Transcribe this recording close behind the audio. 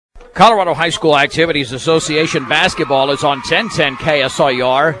Colorado High School Activities Association basketball is on 1010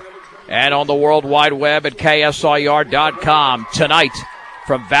 KSIR and on the World Wide Web at KSIR.com. Tonight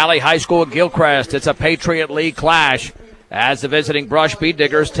from Valley High School in Gilchrist, it's a Patriot League clash as the visiting Brush Bead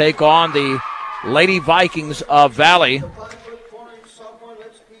Diggers take on the Lady Vikings of Valley.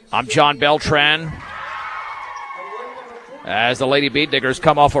 I'm John Beltran. As the Lady Bead Diggers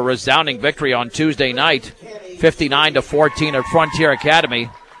come off a resounding victory on Tuesday night, 59-14 at Frontier Academy.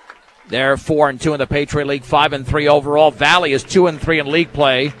 They're 4-2 in the Patriot League, 5-3 overall. Valley is 2-3 in league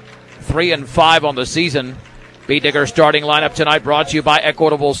play, 3-5 on the season. Bead Diggers starting lineup tonight brought to you by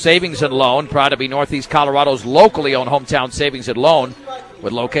Equitable Savings and Loan, proud to be Northeast Colorado's locally owned hometown savings and loan,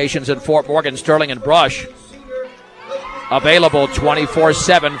 with locations in Fort Morgan, Sterling, and Brush. Available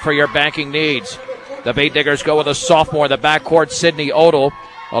 24/7 for your banking needs. The Bead Diggers go with a sophomore in the backcourt, Sydney Odell,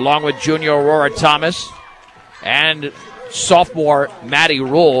 along with junior Aurora Thomas and sophomore Maddie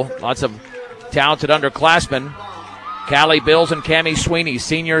Rule. Lots of talented underclassmen. Callie Bills and Cammie Sweeney,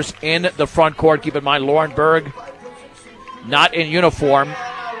 seniors in the front court. Keep in mind, Lauren Berg not in uniform.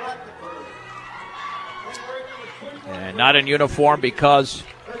 And not in uniform because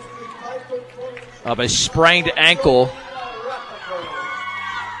of a sprained ankle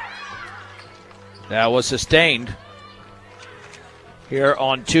that was sustained here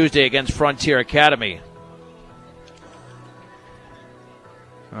on Tuesday against Frontier Academy.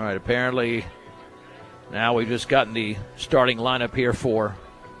 All right, apparently now we've just gotten the starting lineup here for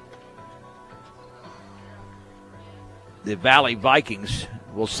the Valley Vikings.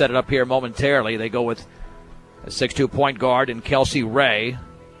 We'll set it up here momentarily. They go with a 6'2" point guard in Kelsey Ray,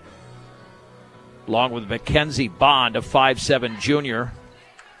 along with Mackenzie Bond, a 5'7" junior.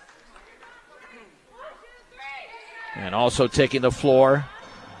 And also taking the floor,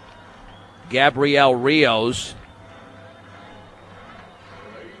 Gabrielle Rios,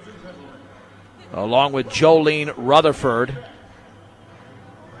 along with Jolene Rutherford.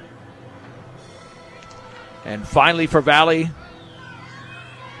 And finally for Valley,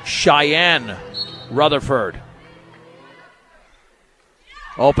 Cheyenne Rutherford.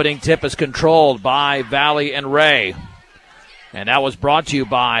 Opening tip is controlled by Valley and Ray. And that was brought to you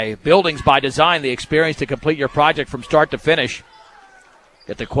by Buildings by Design, the experience to complete your project from start to finish.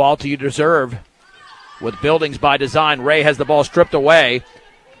 Get the quality you deserve with Buildings by Design. Ray has the ball stripped away.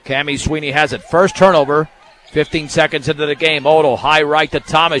 Cammie Sweeney has it. First turnover, 15 seconds into the game. Odell, high right to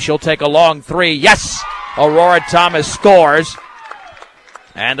Thomas. She'll take a long three. Yes! Aurora Thomas scores.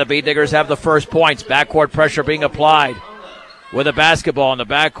 And the Bead Diggers have the first points. Backcourt pressure being applied. With a basketball in the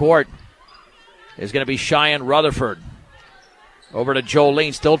backcourt is going to be Cheyenne Rutherford. Over to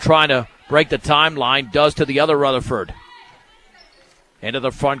Jolene, still trying to break the timeline. Does to the other Rutherford. Into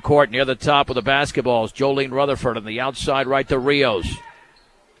the front court near the top with the basketballs. Jolene Rutherford on the outside right to Rios.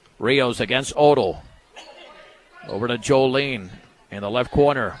 Rios against Odell. Over to Jolene in the left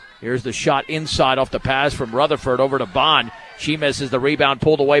corner. Here's the shot inside off the pass from Rutherford over to Bond. She misses. The rebound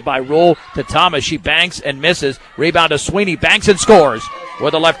pulled away by Rule to Thomas. She banks and misses. Rebound to Sweeney. Banks and scores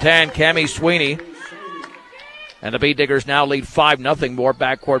with the left hand. Cammie Sweeney. And the Bead Diggers now lead 5-0. More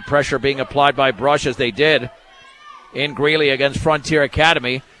backcourt pressure being applied by Brush as they did in Greeley against Frontier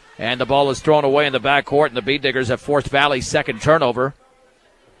Academy. And the ball is thrown away in the backcourt, and the Bead Diggers have forced Valley's second turnover.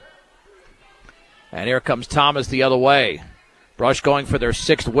 And here comes Thomas the other way. Brush going for their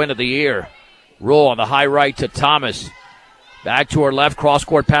 6th win of the year. Rule on the high right to Thomas. Back to her left,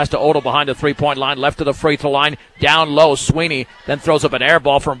 cross-court pass to Odell behind the three-point line, left to the free throw line, down low, Sweeney, then throws up an air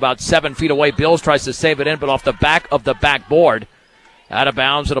ball from about 7 feet away. Bills tries to save it in, but off the back of the backboard. Out of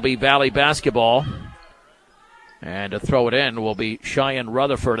bounds, it'll be Valley basketball. And to throw it in will be Cheyenne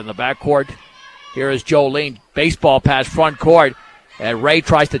Rutherford in the backcourt. Here is Jolene, baseball pass front court, and Ray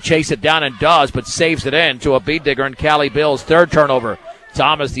tries to chase it down and does, but saves it in to a Bead Digger and Callie Bills. Third turnover.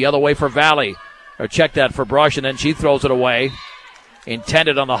 Thomas the other way for Valley. Or check that for Brush, and then she throws it away.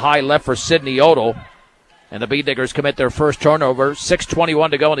 Intended on the high left for Sydney Odell. And the Bead Diggers commit their first turnover.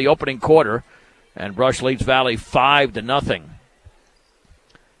 6:21 to go in the opening quarter. And Brush leads Valley 5-0.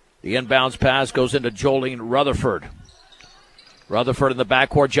 The inbounds pass goes into Jolene Rutherford. Rutherford in the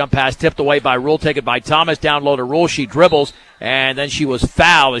backcourt, jump pass tipped away by Rule, taken by Thomas. Down low to Rule, she dribbles, and then she was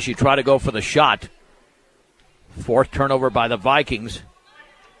fouled as she tried to go for the shot. Fourth turnover by the Vikings.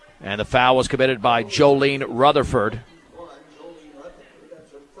 And the foul was committed by Jolene Rutherford.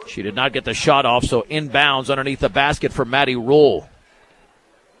 She did not get the shot off, so inbounds underneath the basket for Maddie Rule.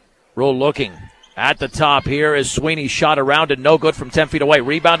 Rule looking at the top. Here is Sweeney, shot around and no good from 10 feet away.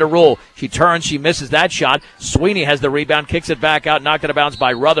 Rebound to Rule. She turns, she misses that shot. Sweeney has the rebound, kicks it back out, knocked out of bounds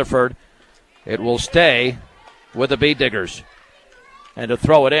by Rutherford. It will stay with the Bead Diggers. And to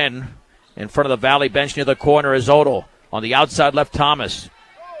throw it in front of the Valley bench near the corner is Odell. On the outside left, Thomas.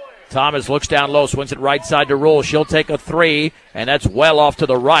 Thomas looks down low, swings it right side to Rule. She'll take a three, and that's well off to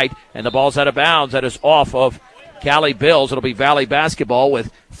the right, and the ball's out of bounds. That is off of Cali Bills. It'll be Valley basketball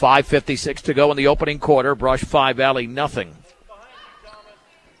with 5:56 to go in the opening quarter. Brush 5, Valley nothing.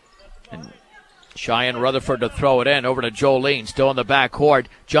 And Cheyenne Rutherford to throw it in over to Jolene, still in the back court.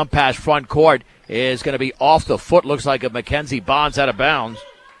 Jump pass front court is going to be off the foot. Looks like a Mackenzie Bonds out of bounds.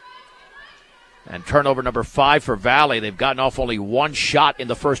 And turnover number 5 for Valley. They've gotten off only one shot in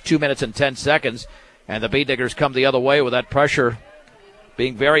the first 2 minutes and 10 seconds. And the Bee Diggers come the other way with that pressure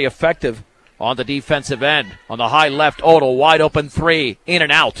being very effective on the defensive end. On the high left, Odell, wide open three, in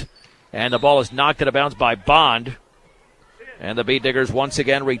and out. And the ball is knocked out of bounds by Bond. And the Bee Diggers once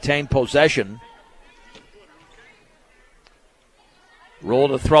again retain possession. Rule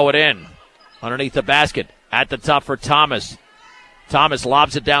to throw it in. Underneath the basket. At the top for Thomas. Thomas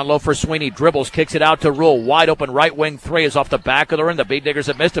lobs it down low for Sweeney. Dribbles, kicks it out to Rule. Wide open right wing three is off the back of the rim. The Bee Diggers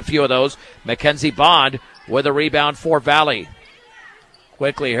have missed a few of those. Mackenzie Bond with a rebound for Valley.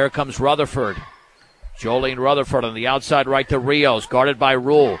 Quickly, here comes Rutherford. Jolene Rutherford on the outside right to Rios. Guarded by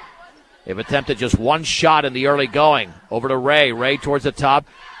Rule. They've attempted just one shot in the early going. Over to Ray. Ray towards the top.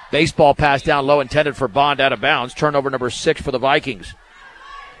 Baseball pass down low intended for Bond out of bounds. Turnover number 6 for the Vikings.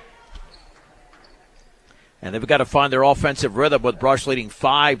 And they've got to find their offensive rhythm with Brush leading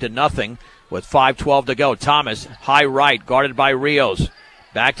 5-0 with 5:12 to go. Thomas, high right, guarded by Rios.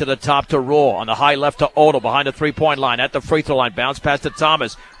 Back to the top to Rule. On the high left to Odell behind the three-point line. At the free throw line. Bounce pass to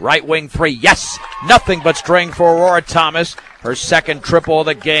Thomas. Right wing three. Yes! Nothing but string for Aurora Thomas. Her second triple of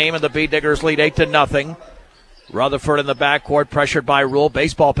the game, and the Bee Diggers lead 8-0. Rutherford in the backcourt, pressured by Rule.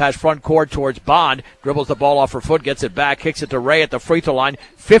 Baseball pass front court towards Bond. Dribbles the ball off her foot, gets it back, kicks it to Ray at the free throw line.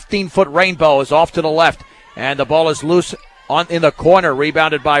 15-foot rainbow is off to the left. And the ball is loose in the corner,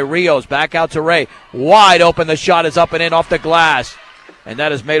 rebounded by Rios. Back out to Ray. Wide open, the shot is up and in off the glass. And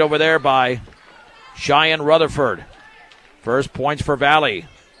that is made over there by Cheyenne Rutherford. First points for Valley.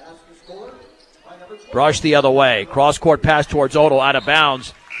 Brush the other way. Cross-court pass towards Odell, out of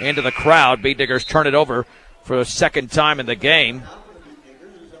bounds, into the crowd. Bee Diggers turn it over for the second time in the game.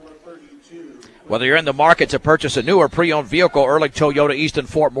 Whether you're in the market to purchase a new or pre-owned vehicle, Ehrlich Toyota East and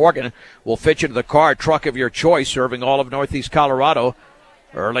Fort Morgan will fit you to the car, truck of your choice, serving all of Northeast Colorado.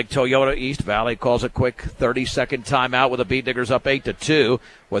 Ehrlich Toyota East. Valley calls a quick 30-second timeout with the Bee Diggers up 8-2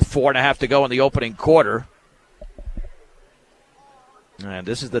 with 4.5 to go in the opening quarter. And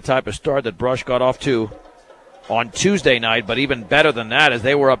this is the type of start that Brush got off to on Tuesday night, but even better than that, as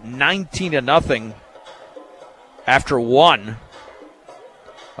they were up 19-0 after one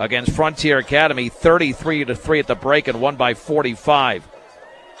against Frontier Academy, 33-3 at the break and won by 45.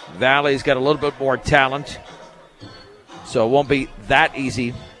 Valley's got a little bit more talent, so it won't be that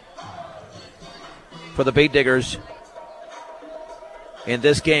easy for the Bee Diggers in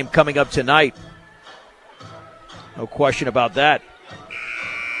this game coming up tonight. No question about that.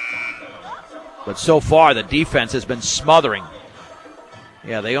 But so far, the defense has been smothering.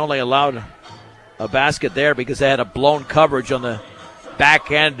 Yeah, they only allowed a basket there because they had a blown coverage on the back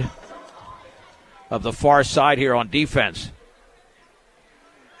end of the far side here on defense.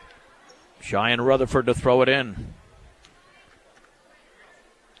 Cheyenne Rutherford to throw it in.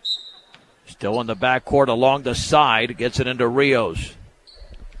 Still in the backcourt along the side. Gets it into Rios.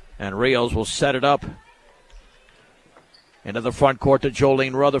 And Rios will set it up into the front court to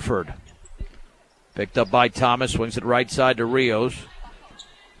Jolene Rutherford. Picked up by Thomas. Swings it right side to Rios.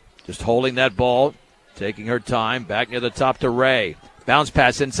 Just holding that ball. Taking her time. Back near the top to Ray. Bounce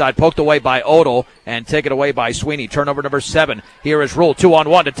pass inside, poked away by Odell, and taken away by Sweeney. Turnover number 7. Here is Rule,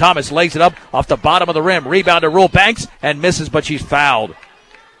 2-on-1 to Thomas. Lays it up off the bottom of the rim. Rebound to Rule, banks, and misses, but she's fouled.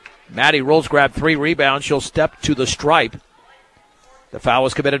 Maddie Rule's grabbed 3 rebounds. She'll step to the stripe. The foul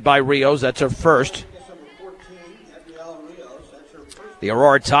was committed by Rios. That's her first. The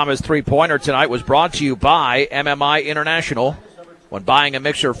Aurora Thomas three-pointer tonight was brought to you by MMI International. When buying a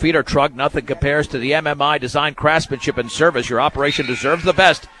mixer feeder truck, nothing compares to the MMI design, craftsmanship, and service. Your operation deserves the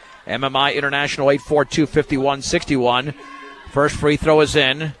best. MMI International, 842-5161. First free throw is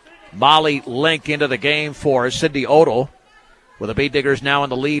in. Molly Link into the game for Sydney Odell. With the Bee Diggers now in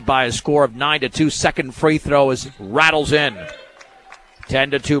the lead by a score of 9-2. Second free throw rattles in.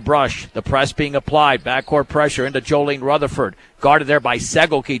 10-2 Brush. The press being applied. Backcourt pressure into Jolene Rutherford. Guarded there by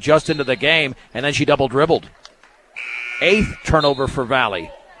Segelke just into the game, and then she double dribbled. 8th turnover for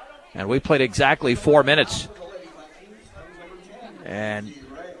Valley. And we played exactly 4 minutes. And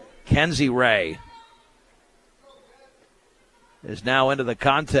Kenzie Ray is now into the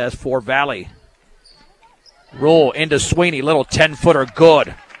contest for Valley. Rule into Sweeney. Little 10-footer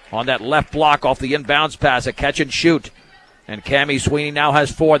good on that left block off the inbounds pass. A catch and shoot. And Cammie Sweeney now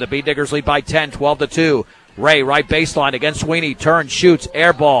has 4. The Bead Diggers lead by 10, 12-2. Ray, right baseline against Sweeney. Turns, shoots,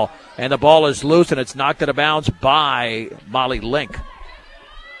 air ball. And the ball is loose, and it's knocked out of bounds by Molly Link.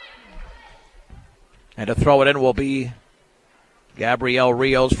 And to throw it in will be Gabrielle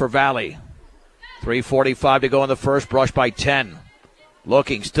Rios for Valley. 3:45 to go in the first. Brush by 10.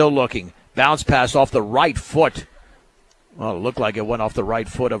 Looking, still looking. Bounce pass off the right foot. Well, it looked like it went off the right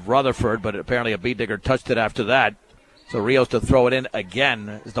foot of Rutherford, but apparently a Bead Digger touched it after that. So Rios to throw it in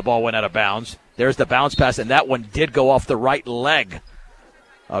again as the ball went out of bounds. There's the bounce pass, and that one did go off the right leg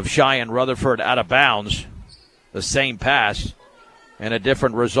of Cheyenne Rutherford out of bounds. The same pass and a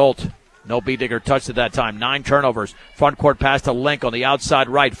different result. No Bead Digger touched at that time. 9 turnovers. Front court pass to Link on the outside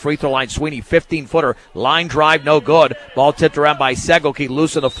right. Free throw line, Sweeney, 15-footer. Line drive, no good. Ball tipped around by Segelke,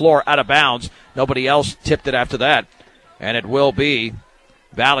 loose on the floor, out of bounds. Nobody else tipped it after that. And it will be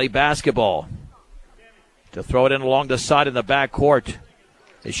Valley basketball. To throw it in along the side in the back court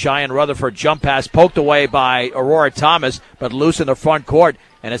is Cheyenne Rutherford. Jump pass poked away by Aurora Thomas, but loose in the front court,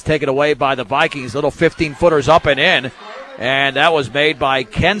 and it's taken away by the Vikings. Little 15-footers up and in, and that was made by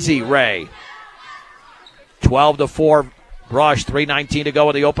Kenzie Ray. 12-4 Brush, 3:19 to go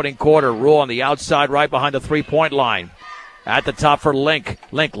in the opening quarter. Rule on the outside right behind the three-point line. At the top for Link.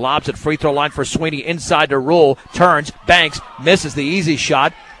 Link lobs at free throw line for Sweeney. Inside to Rule. Turns, banks, misses the easy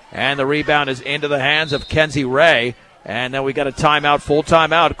shot. And the rebound is into the hands of Kenzie Ray. And then we got a timeout, full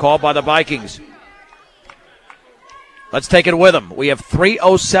timeout, called by the Vikings. Let's take it with them. We have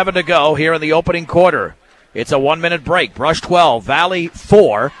 3:07 to go here in the opening quarter. It's a 1-minute break. Brush 12, Valley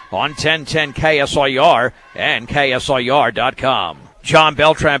 4 on 1010 KSIR and KSIR.com. John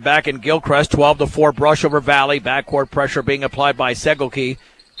Beltran back in Gilchrist, 12-4 Brush over Valley. Backcourt pressure being applied by Segelke.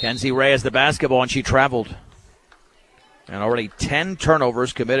 Kenzie Ray has the basketball, and she traveled. And already 10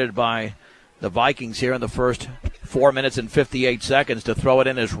 turnovers committed by the Vikings here in the first 4 minutes and 58 seconds. To throw it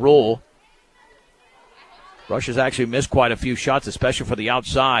in as Rule. Brush has actually missed quite a few shots, especially for the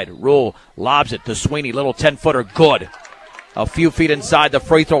outside. Rule lobs it to Sweeney. Little 10-footer, good. A few feet inside the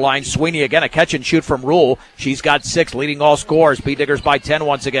free throw line. Sweeney again, a catch and shoot from Rule. She's got 6, leading all scores. Bead Diggers by 10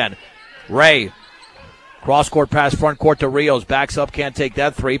 once again. Ray, cross-court pass, front court to Rios. Backs up, can't take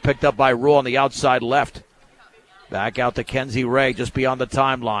that 3. Picked up by Rule on the outside left. Back out to Kenzie Ray, just beyond the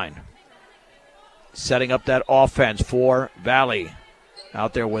timeline. Setting up that offense for Valley.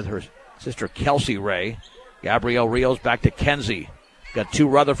 Out there with her sister Kelsey Ray. Gabrielle Rios back to Kenzie. Got 2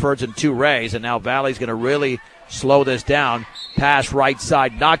 Rutherfords and 2 Rays, and now Valley's going to really slow this down. Pass right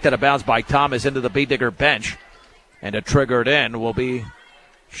side, knocked out of bounds by Thomas into the Bead Digger bench. And to trigger it in will be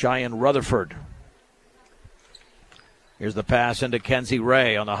Cheyenne Rutherford. Here's the pass into Kenzie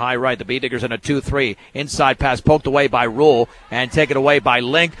Ray on the high right. The Bead Diggers in a 2-3. Inside pass poked away by Rule and taken away by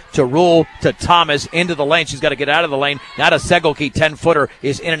Link to Rule to Thomas into the lane. She's got to get out of the lane. Now to Segelke. 10-footer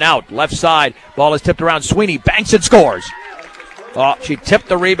is in and out. Left side. Ball is tipped around. Sweeney banks and scores. Oh, she tipped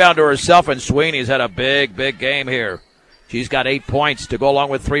the rebound to herself, and Sweeney's had a big, big game here. She's got 8 points to go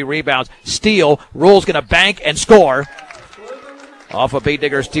along with 3 rebounds. Steal. Rule's going to bank and score. Off a Bead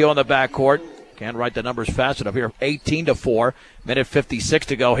Digger steal in the backcourt. Can't write the numbers fast enough here. 18-4. Minute 56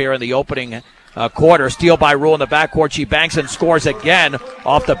 to go here in the opening quarter. Steal by Rule in the backcourt. She banks and scores again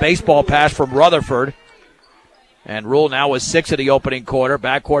off the baseball pass from Rutherford. And Rule now with 6 in the opening quarter.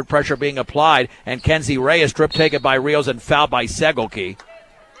 Backcourt pressure being applied. And Kenzie Ray is strip taken by Rios and fouled by Segelke.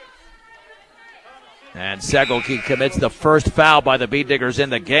 And Segelke commits the first foul by the Bead Diggers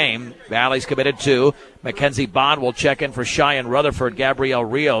in the game. Valley's committed 2. Mackenzie Bond will check in for Cheyenne Rutherford. Gabrielle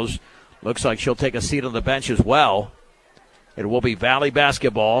Rios looks like she'll take a seat on the bench as well. It will be Valley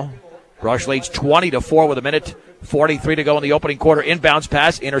basketball. Brush leads 20-4 with a minute 43 to go in the opening quarter. Inbounds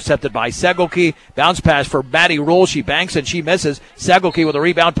pass intercepted by Segelke. Bounce pass for Maddie Rule. She banks and she misses. Segelke with a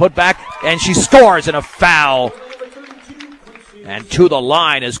rebound put back, and she scores in a foul. And to the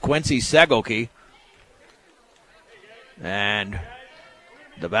line is Quincy Segelke. And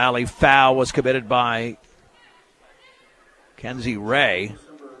the Valley foul was committed by Kenzie Ray.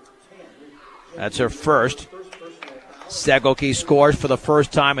 That's her first. Segelke scores for the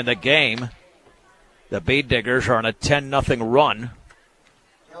first time in the game. The Bead Diggers are on a 10-0 run.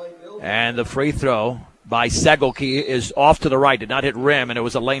 And the free throw by Segelke is off to the right. Did not hit rim, and it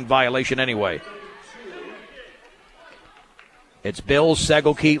was a lane violation anyway. It's Bill,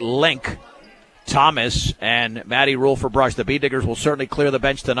 Segelke, Link, Thomas, and Maddie Rule for Brush. The Bead Diggers will certainly clear the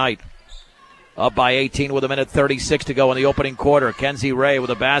bench tonight. Up by 18 with a minute 36 to go in the opening quarter. Kenzie Ray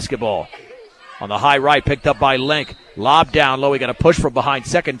with a basketball. on the high right, picked up by Link. Lob down low. We got a push from behind.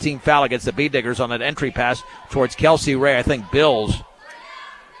 Second team foul against the Bead Diggers on that entry pass towards Kelsey Ray. I think Bills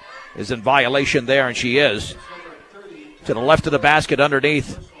is in violation there, and she is. To the left of the basket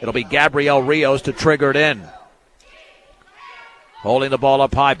underneath, it'll be Gabrielle Rios to trigger it in. Holding the ball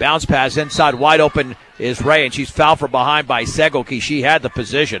up high. Bounce pass inside. Wide open is Ray, and she's fouled from behind by Segelke. She had the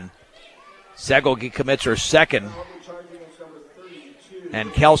position. Segelke commits her second.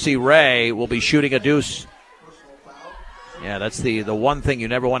 And Kelsey Ray will be shooting a deuce. Yeah, that's the one thing you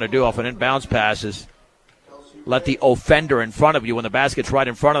never want to do off an inbounds pass is let the offender in front of you when the basket's right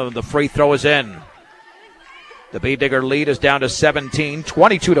in front of them. The free throw is in. The Bead Digger lead is down to 17,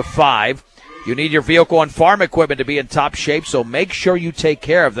 22-5. You need your vehicle and farm equipment to be in top shape, so make sure you take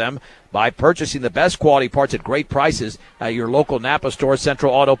care of them by purchasing the best quality parts at great prices at your local Napa store,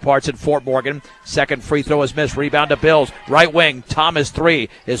 Central Auto Parts in Fort Morgan. Second free throw is missed. Rebound to Bills. Right wing. Thomas three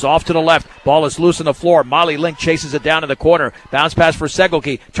is off to the left. Ball is loose on the floor. Molly Link chases it down in the corner. Bounce pass for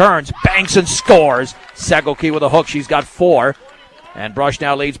Segelke. Turns, banks, and scores. Segelke with a hook. She's got 4. And Brush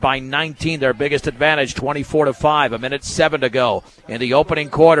now leads by 19, their biggest advantage, 24-5. 1:07 to go in the opening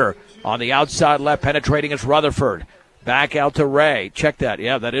quarter. On the outside left, penetrating is Rutherford. Back out to Ray. Check that.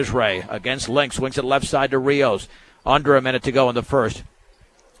 Yeah, that is Ray. Against Link. Swings it left side to Rios. Under a minute to go in the first.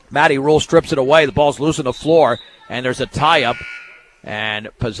 Maddie Rule strips it away. The ball's loose on the floor. And there's a tie-up. And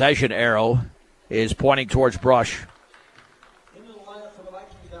possession arrow is pointing towards Brush.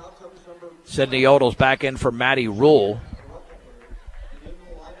 Sydney Odell's back in for Maddie Rule.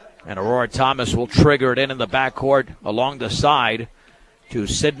 And Aurora Thomas will trigger it in the backcourt along the side to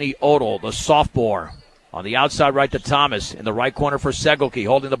Sydney Odell, the sophomore. On the outside right to Thomas. In the right corner for Segelke.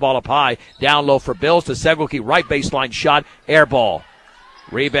 Holding the ball up high. Down low for Bills to Segelke. Right baseline shot. Air ball.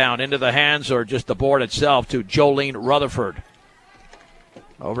 Rebound into the hands or just the board itself to Jolene Rutherford.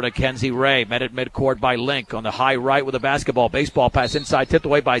 Over to Kenzie Ray. Met at midcourt by Link. On the high right with a basketball. Baseball pass inside. Tipped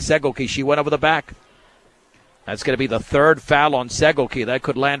away by Segelke. She went over the back. That's going to be the third foul on Segelke. That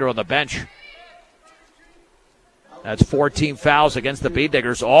could land her on the bench. That's 14 fouls against the Bead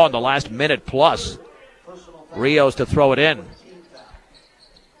Diggers, all in the last minute plus. Rios to throw it in.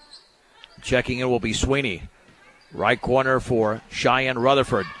 Checking in will be Sweeney. Right corner for Cheyenne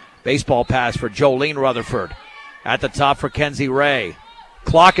Rutherford. Baseball pass for Jolene Rutherford. At the top for Kenzie Ray.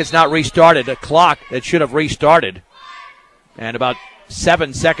 Clock is not restarted. A clock that should have restarted. And about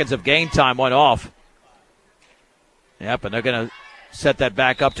 7 seconds of game time went off. Yep, and they're going to set that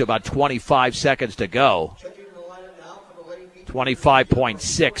back up to about 25 seconds to go.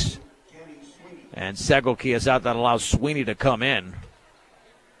 25.6. And Segelke is out. That allows Sweeney to come in.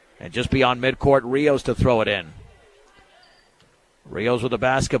 And just beyond midcourt, Rios to throw it in. Rios with the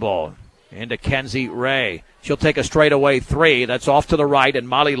basketball. Into Kenzie Ray. She'll take a straightaway three. That's off to the right, and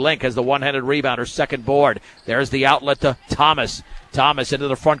Molly Link has the one-handed rebound, her second board. There's the outlet to Thomas. Thomas into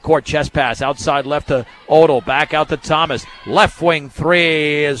the front court, chest pass. Outside left to Odell. Back out to Thomas. Left wing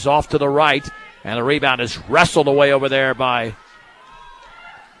three is off to the right, and the rebound is wrestled away over there by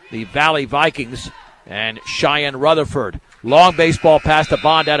the Valley Vikings and Cheyenne Rutherford. Long baseball pass to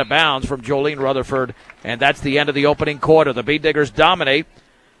Bond out of bounds from Jolene Rutherford, and that's the end of the opening quarter. The Bead Diggers dominate.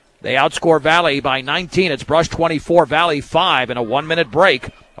 They outscore Valley by 19. It's Brush 24, Valley 5 in a 1-minute break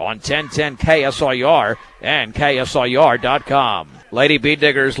on 1010 KSIR and KSIR.com. Lady Bead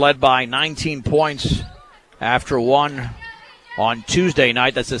Diggers led by 19 points after one on Tuesday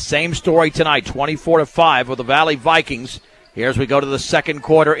night. That's the same story tonight, 24-5 with the Valley Vikings. Here as we go to the second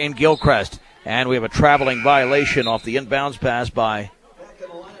quarter in Gilchrist. And we have a traveling violation off the inbounds pass by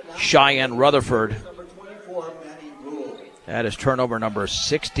Cheyenne Rutherford. That is turnover number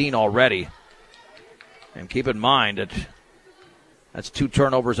 16 already. And keep in mind that that's 2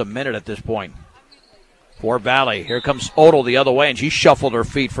 turnovers a minute at this point for Valley. Here comes Odell the other way, and she shuffled her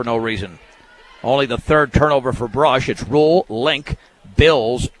feet for no reason. Only the third turnover for Brush. It's Rule, Link,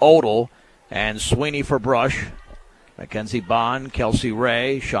 Bills, Odell, and Sweeney for Brush. Mackenzie Bond, Kelsey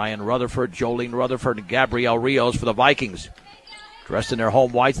Ray, Cheyenne Rutherford, Jolene Rutherford, and Gabrielle Rios for the Vikings. Dressed in their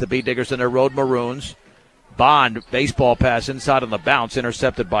home whites, the Bead Diggers in their road maroons. Bond, baseball pass inside on the bounce,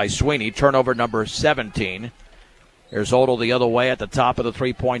 intercepted by Sweeney. Turnover number 17. Here's Odell the other way at the top of the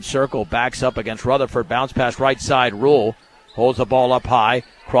three-point circle. Backs up against Rutherford. Bounce pass right side. Rule holds the ball up high.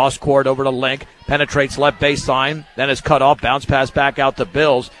 Cross court over to Link. Penetrates left baseline. Then is cut off. Bounce pass back out to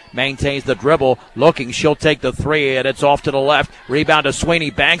Bills. Maintains the dribble. Looking. She'll take the three, and it's off to the left. Rebound to Sweeney.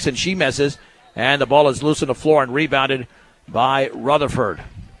 Banks, and she misses. And the ball is loose on the floor and rebounded by Rutherford.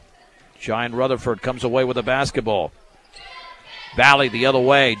 Cheyenne Rutherford comes away with the basketball. Valley the other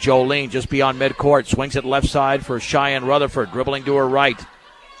way. Jolene just beyond midcourt. Swings it left side for Cheyenne Rutherford. Dribbling to her right.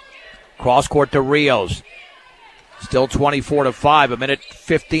 Cross court to Rios. Still 24-5, a minute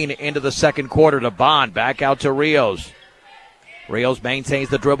 15 into the second quarter to Bond. Back out to Rios. Rios maintains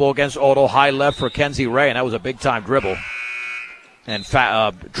the dribble against Odell. High left for Kenzie Ray, and that was a big-time dribble. And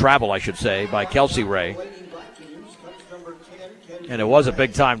travel, I should say, by Kelsey Ray. And it was a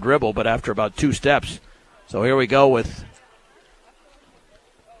big-time dribble, but after about 2 steps. So here we go with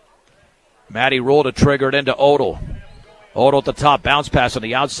Maddie Rule to trigger it into Odell. Odell at the top, bounce pass on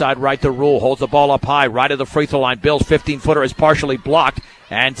the outside right to Rule. Holds the ball up high, right of the free throw line. Bill's 15-footer is partially blocked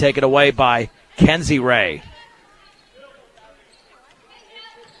and taken away by Kenzie Ray.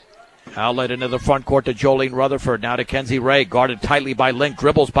 Outlet into the front court to Jolene Rutherford. Now to Kenzie Ray, guarded tightly by Link,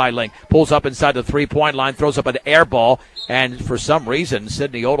 dribbles by Link, pulls up inside the three-point line, throws up an air ball, and for some reason,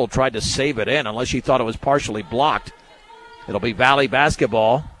 Sydney Odell tried to save it in, unless she thought it was partially blocked. It'll be Valley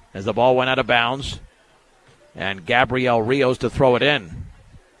basketball as the ball went out of bounds. And Gabrielle Rios to throw it in.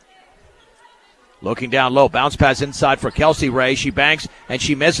 Looking down low, bounce pass inside for Kelsey Ray. She banks and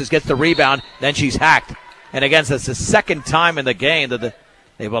she misses, gets the rebound, then she's hacked. And again, that's the second time in the game that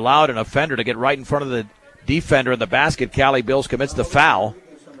they've allowed an offender to get right in front of the defender in the basket. Callie Bills commits the foul.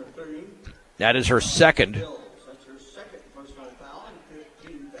 That is her second.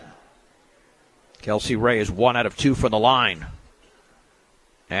 Kelsey Ray is 1 out of 2 from the line.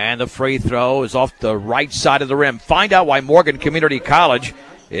 And the free throw is off the right side of the rim. Find out why Morgan Community College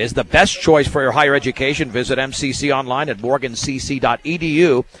is the best choice for your higher education. Visit MCC online at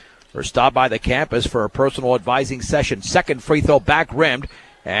morgancc.edu or stop by the campus for a personal advising session. Second free throw back rimmed,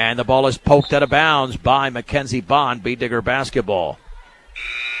 and the ball is poked out of bounds by Mackenzie Bond, B-Digger basketball.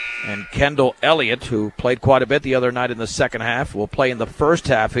 And Kendall Elliott, who played quite a bit the other night in the second half, will play in the first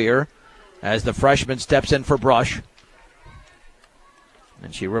half here as the freshman steps in for Brush.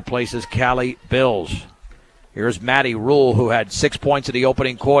 And she replaces Callie Bills. Here's Maddie Rule, who had 6 points in the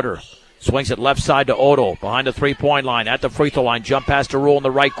opening quarter. Swings it left side to Odell, behind the three-point line, at the free throw line. Jump pass to Rule in the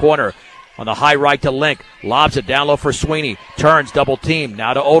right corner. On the high right to Link. Lobs it down low for Sweeney. Turns, double team.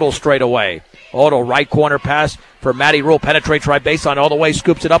 Now to Odell straight away. Odell, right corner pass for Maddie Rule. Penetrates right baseline all the way.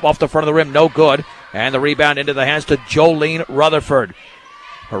 Scoops it up off the front of the rim. No good. And the rebound into the hands to Jolene Rutherford.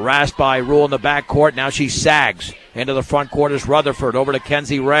 Harassed by Rule in the backcourt. Now she sags. Into the front court is Rutherford. Over to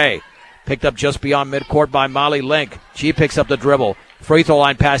Kenzie Ray. Picked up just beyond midcourt by Molly Link. She picks up the dribble. Free throw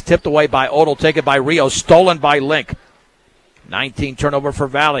line pass tipped away by Odell. Taken by Rio. Stolen by Link. 19 turnover for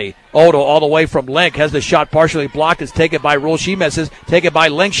Valley. Odell all the way from Link. Has the shot partially blocked. It's taken by Rule. She misses. Taken by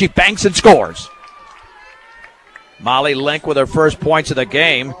Link. She banks and scores. Molly Link with her first points of the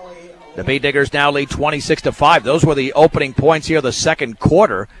game. The B-Diggers now lead 26-5. Those were the opening points here of the second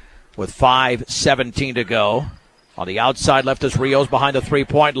quarter with 5:17 to go. On the outside left is Rios behind the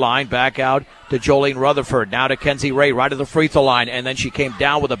three-point line. Back out to Jolene Rutherford. Now to Kenzie Ray right at the free throw line. And then she came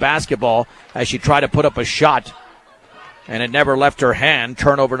down with the basketball as she tried to put up a shot. And it never left her hand.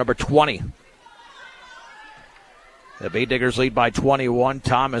 Turnover number 20. The B-Diggers lead by 21.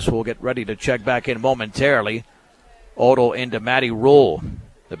 Thomas will get ready to check back in momentarily. Odell into Maddie Rule.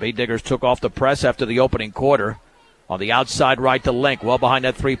 The B-Diggers took off the press after the opening quarter. On the outside right to Link, well behind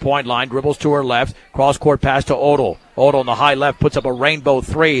that three-point line, dribbles to her left, cross-court pass to Odell. Odell on the high left puts up a rainbow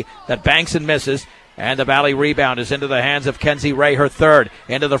three that banks and misses, and the Valley rebound is into the hands of Kenzie Ray, her third.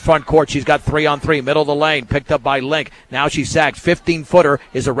 Into the front court, she's got 3-on-3, middle of the lane, picked up by Link. Now she sags, 15-footer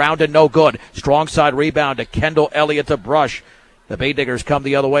is around and no good. Strong side rebound to Kendall Elliott to Brush. The B-Diggers come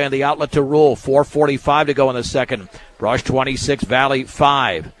the other way on the outlet to Rule. 4:45 to go in the second. Brush 26, Valley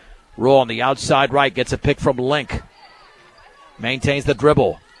 5. Rule on the outside right gets a pick from Link. Maintains the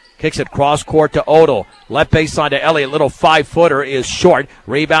dribble. Kicks it cross court to Odell. Left baseline to Elliott. Little 5-footer is short.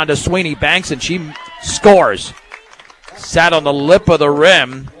 Rebound to Sweeney. Banks and she scores. Sat on the lip of the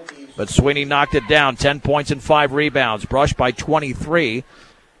rim, but Sweeney knocked it down. 10 points and 5 rebounds. Brush by 23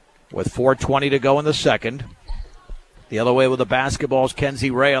 with 4:20 to go in the second. The other way with the basketball is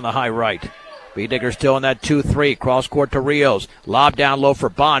Kenzie Ray on the high right. B-Digger still in that 2-3. Cross court to Rios. Lob down low for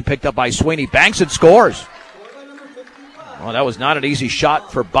Bond. Picked up by Sweeney. Banks and scores. Well, that was not an easy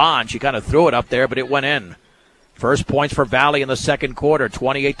shot for Bond. She kind of threw it up there, but it went in. First points for Valley in the second quarter.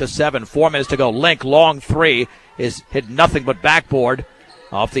 28-7. 4 minutes to go. Link, long three, is hit nothing but backboard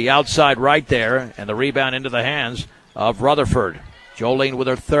off the outside right there. And the rebound into the hands of Rutherford. Jolene with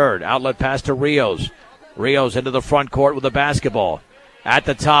her third. Outlet pass to Rios. Rios into the front court with the basketball. At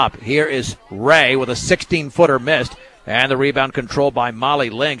the top, here is Ray with a 16-footer missed. And the rebound controlled by Molly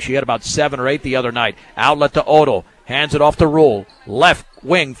Link. She had about 7 or 8 the other night. Outlet to Odell. Hands it off to Rule. Left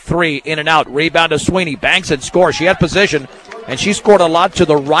wing three, in and out. Rebound to Sweeney. Banks and scores. She had position, and she scored a lot to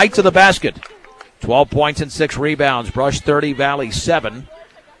the right of the basket. 12 points and 6 rebounds. Brush 30, Valley 7.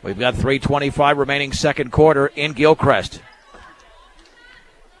 We've got 3:25 remaining second quarter in Gilchrist.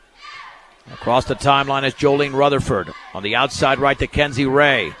 Across the timeline is Jolene Rutherford. On the outside right to Kenzie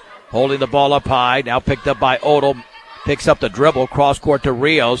Ray. Holding the ball up high. Now picked up by Odell. Picks up the dribble. Cross court to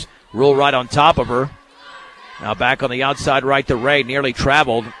Rios. Rule right on top of her. Now back on the outside right to Ray. Nearly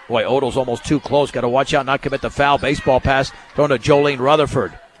traveled. Boy, Odell's almost too close. Got to watch out not commit the foul. Baseball pass thrown to Jolene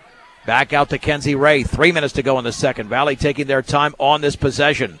Rutherford. Back out to Kenzie Ray. 3 minutes to go in the second. Valley taking their time on this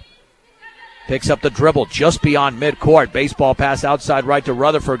possession. Picks up the dribble just beyond midcourt. Baseball pass outside right to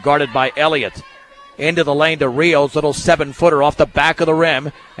Rutherford, guarded by Elliott. Into the lane to Rios, little 7-footer off the back of the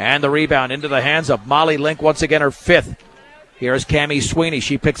rim. And the rebound into the hands of Molly Link, once again her fifth. Here's Cammie Sweeney.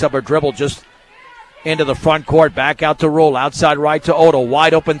 She picks up her dribble just into the front court. Back out to Rule. Outside right to Odell.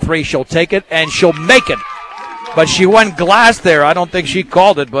 Wide open three. She'll take it, and she'll make it. But she went glass there. I don't think she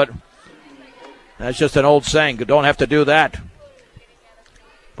called it, but that's just an old saying. You don't have to do that.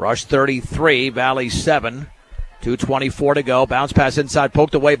 Brush 33, Valley 7. 2:24 to go. Bounce pass inside,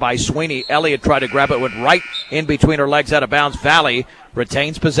 poked away by Sweeney. Elliott tried to grab it, went right in between her legs, out of bounds. Valley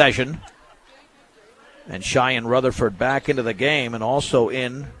retains possession. And Cheyenne Rutherford back into the game, and also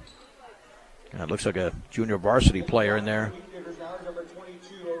in, it looks like a junior varsity player in there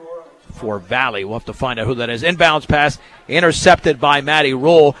for Valley. We'll have to find out who that is. Inbounds pass intercepted by Maddie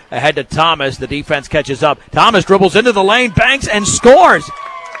Rule. Ahead to Thomas. The defense catches up. Thomas dribbles into the lane, banks, and scores.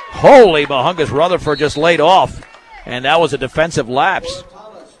 Holy Mahungus, Rutherford just laid off. And that was a defensive lapse.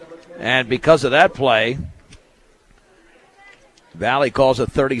 And because of that play, Valley calls a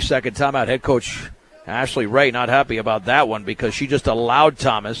 30-second timeout. Head coach Ashley Ray not happy about that one because she just allowed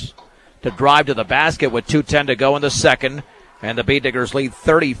Thomas to drive to the basket with 2:10 to go in the second. And the Bee Diggers lead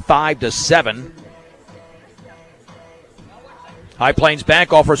 35-7. High Plains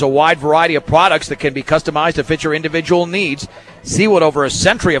Bank offers a wide variety of products that can be customized to fit your individual needs. See what over a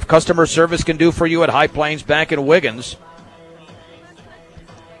century of customer service can do for you at High Plains Bank in Wiggins.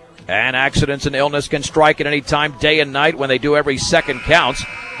 And accidents and illness can strike at any time, day and night. When they do, every second counts.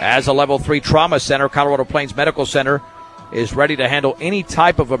 As a Level 3 trauma center, Colorado Plains Medical Center is ready to handle any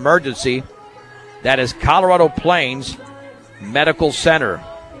type of emergency. That is Colorado Plains Medical Center.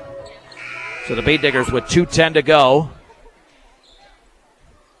 So the Bee Diggers with 2:10 to go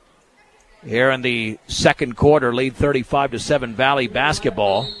here in the second quarter, lead 35-7 Valley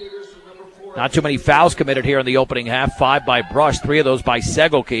basketball. Not too many fouls committed here in the opening half. 5 by Brush, 3 of those by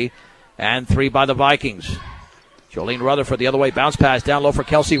Segelke, and 3 by the Vikings. Jolene Rutherford the other way, bounce pass down low for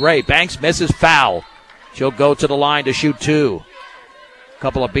Kelsey Ray. Banks misses, foul. She'll go to the line to shoot 2. A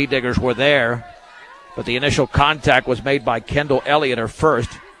couple of Bee Diggers were there, but the initial contact was made by Kendall Elliott, her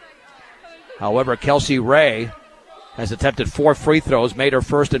first. However, Kelsey Ray has attempted 4 free throws, made her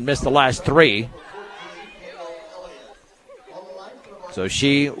first and missed the last 3. So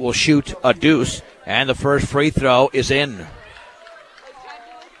she will shoot a deuce, and the first free throw is in.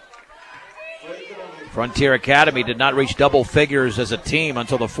 Frontier Academy did not reach double figures as a team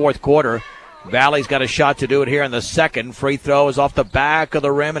until the fourth quarter. Valley's got a shot to do it here in the second. Free throw is off the back of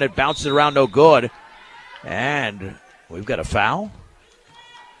the rim, and it bounces around, no good. And we've got a foul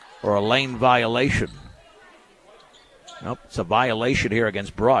or a lane violation. Nope, it's a violation here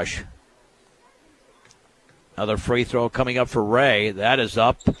against Brush. Another free throw coming up for Ray. That is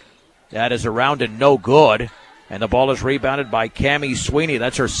up. That is around and no good. And the ball is rebounded by Cammie Sweeney.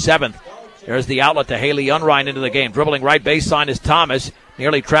 That's her 7th. There's the outlet to Haley Unrein into the game. Dribbling right baseline is Thomas.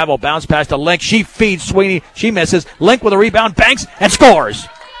 Nearly travel, bounce pass to Link. She feeds Sweeney. She misses. Link with a rebound, banks, and scores.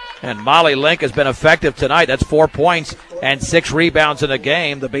 And Molly Link has been effective tonight. That's 4 points and 6 rebounds in the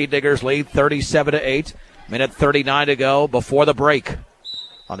game. The Bee Diggers lead 37-8. Minute 39 to go before the break.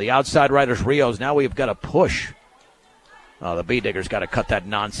 On the outside right is Rios. Now we've got a push. Oh, the Bee Diggers got to cut that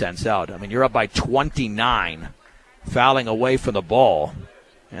nonsense out. I mean, you're up by 29, fouling away from the ball.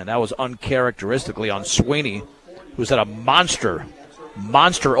 And that was uncharacteristically on Sweeney, who's had a monster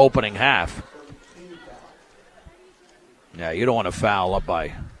opening half. Yeah, you don't want to foul up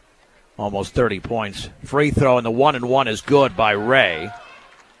by almost 30 points. Free throw, and the 1-and-1 is good by Ray.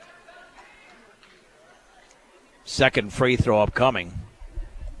 Second free throw upcoming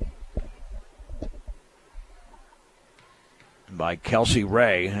by Kelsey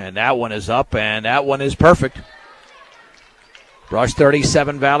Ray. And that one is up, and that one is perfect. Brush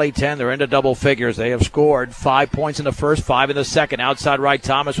 37, Valley 10. They're into double figures. They have scored 5 points in the first, 5 in the second. Outside right,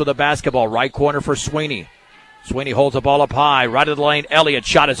 Thomas with a basketball. Right corner for Sweeney. Sweeney holds the ball up high. Right of the lane, Elliott.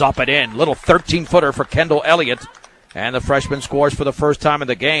 Shot is up and in. Little 13-footer for Kendall Elliott. And the freshman scores for the first time in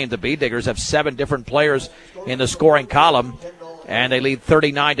the game. The Bee Diggers have 7 different players in the scoring column. And they lead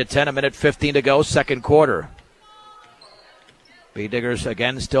 39-10, a minute 15 to go, second quarter. B-Diggers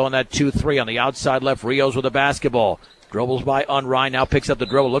again still in that 2-3 on the outside left. Rios with the basketball. Dribbles by Unrein. Now picks up the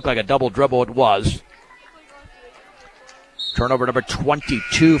dribble. Looked like a double dribble. It was. Turnover number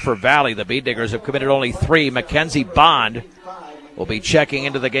 22 for Valley. The B-Diggers have committed only 3. Mackenzie Bond will be checking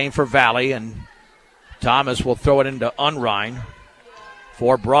into the game for Valley, and Thomas will throw it into Unrein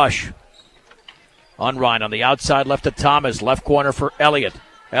for Brush. Unrein on the outside left to Thomas. Left corner for Elliott.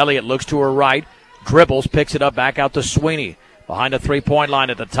 Elliott looks to her right. Dribbles, picks it up, back out to Sweeney. Behind the three-point line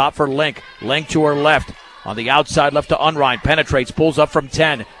at the top for Link. Link to her left. On the outside left to Unrein. Penetrates, pulls up from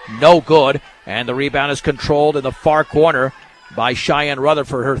 10. No good. And the rebound is controlled in the far corner by Cheyenne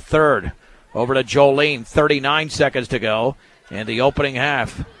Rutherford, her third. Over to Jolene. 39 seconds to go in the opening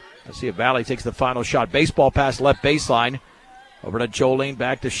half. Let's see if Valley takes the final shot. Baseball pass left baseline. Over to Jolene,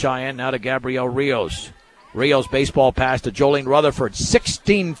 back to Cheyenne, now to Gabrielle Rios. Rios baseball pass to Jolene Rutherford.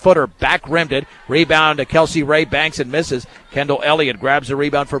 16-footer, back-rimmed it. Rebound to Kelsey Ray, banks and misses. Kendall Elliott grabs the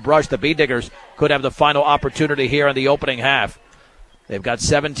rebound for Brush. The B-Diggers could have the final opportunity here in the opening half. They've got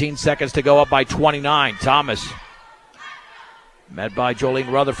 17 seconds to go, up by 29. Thomas, met by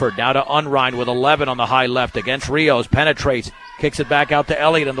Jolene Rutherford. Now to Unrein with 11 on the high left against Rios. Penetrates. Kicks it back out to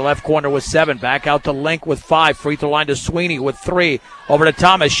Elliott in the left corner with 7. Back out to Link with 5. Free throw line to Sweeney with 3. Over to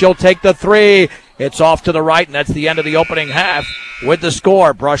Thomas. She'll take the 3. It's off to the right, and that's the end of the opening half with the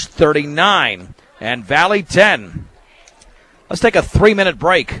score. Brush 39 and Valley 10. Let's take a 3-minute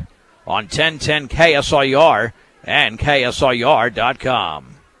break on 1010 KSIR and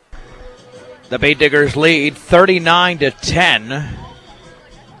KSIR.com. The B-Diggers lead 39-10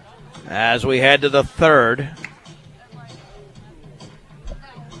 as we head to the third.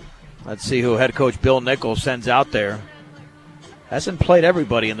 Let's see who head coach Bill Nichols sends out there. Hasn't played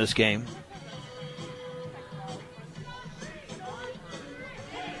everybody in this game.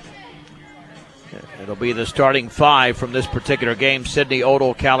 It'll be the starting 5 from this particular game. Sydney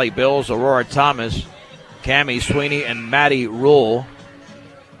Odell, Callie Bills, Aurora Thomas, Cammie Sweeney, and Maddie Rule.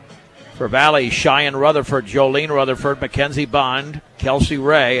 For Valley, Cheyenne Rutherford, Jolene Rutherford, Mackenzie Bond, Kelsey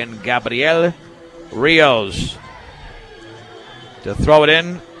Ray, and Gabrielle Rios. To throw it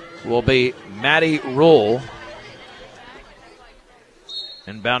in will be Maddie Rule.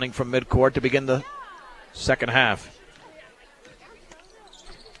 Inbounding from midcourt to begin the second half.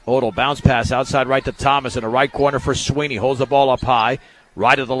 Odell bounce pass outside right to Thomas in the right corner for Sweeney. Holds the ball up high.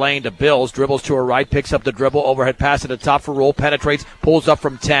 Right of the lane to Bills. Dribbles to her right. Picks up the dribble. Overhead pass at the top for Rule. Penetrates. Pulls up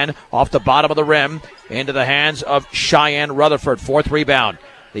from 10. Off the bottom of the rim. Into the hands of Cheyenne Rutherford. 4th rebound.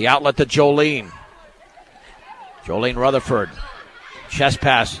 The outlet to Jolene. Jolene Rutherford. Chest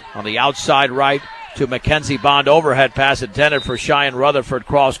pass on the outside right to Mackenzie Bond. Overhead pass intended for Cheyenne Rutherford.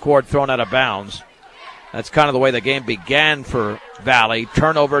 Cross court, thrown out of bounds. That's kind of the way the game began for Valley.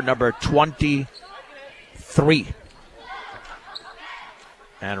 Turnover number 23.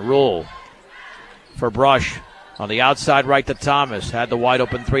 And Rule for Brush on the outside right to Thomas. Had the wide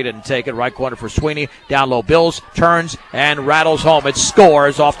open 3, didn't take it. Right corner for Sweeney. Down low, Bills turns and rattles home. It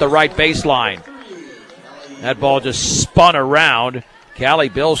scores off the right baseline. That ball just spun around. Callie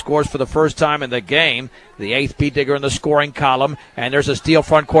Bill scores for the first time in the game. The 8th B-Digger in the scoring column. And there's a steal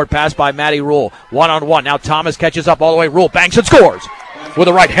front court pass by Maddie Rule. 1-on-1. Now Thomas catches up all the way. Rule banks and scores. With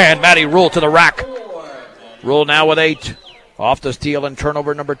the right hand, Maddie Rule to the rack. Rule now with 8. Off the steal and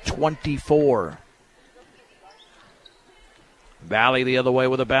turnover number 24. Valley the other way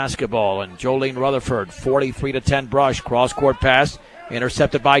with a basketball. And Jolene Rutherford, 43-10 Brush. Cross court pass.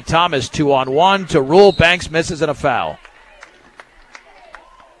 Intercepted by Thomas. 2-on-1 to Rule. Banks misses and a foul.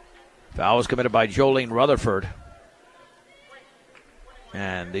 Foul was committed by Jolene Rutherford.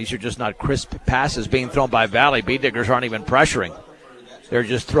 And these are just not crisp passes being thrown by Valley. B-Diggers aren't even pressuring. They're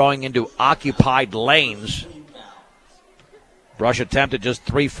just throwing into occupied lanes. Brush attempted just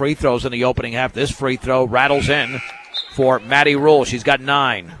 3 free throws in the opening half. This free throw rattles in for Maddie Rule. She's got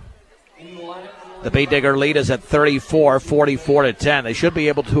 9. The B-Digger lead is at 34, 44-10. They should be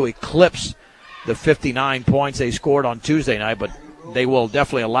able to eclipse the 59 points they scored on Tuesday night, but they will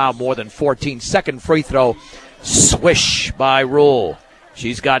definitely allow more than 14. Second free throw, swish by Rule.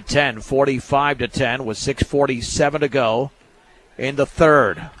 She's got 10, 45-10 with 6:47 to go in the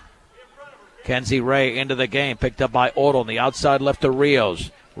third. Kenzie Ray into the game, picked up by Odell on the outside left to Rios.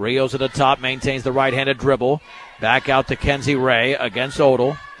 Rios at the top, maintains the right-handed dribble. Back out to Kenzie Ray against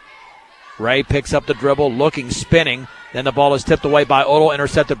Odell. Ray picks up the dribble, looking, spinning. Then the ball is tipped away by Odell,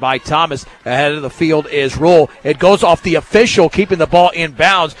 intercepted by Thomas. Ahead of the field is Rule. It goes off the official, keeping the ball in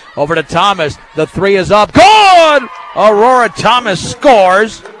bounds. Over to Thomas. The 3 is up. Good! Aurora Thomas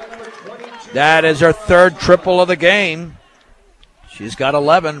scores. That is her 3rd triple of the game. She's got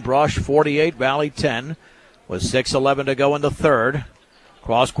 11. Brush 48, Valley 10. with 6:11 to go in the third.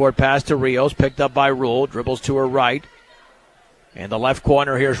 Cross-court pass to Rios, picked up by Rule, dribbles to her right. In the left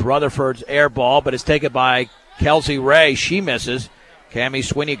corner, here's Rutherford's air ball, but it's taken by Kelsey Ray. She misses. Cammie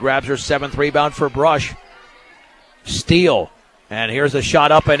Sweeney grabs her 7th rebound for Brush. Steal. And here's a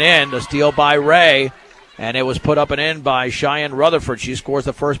shot up and in. The steal by Ray. And it was put up and in by Cheyenne Rutherford. She scores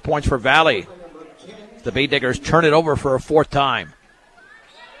the first points for Valley. The Beat Diggers turn it over for a 4th time.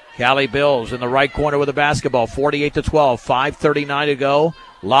 Callie Bills in the right corner with the basketball. 48-12. 5:39 to go.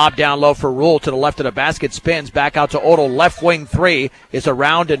 Lob down low for Rule to the left of the basket. Spins back out to Odell. Left wing three is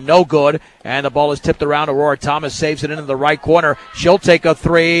around and no good. And the ball is tipped around. Aurora Thomas saves it into the right corner. She'll take a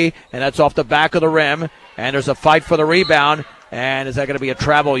three, and that's off the back of the rim. And there's a fight for the rebound. And is that going to be a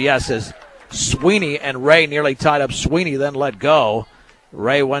travel? Yes, as Sweeney and Ray nearly tied up. Sweeney then let go.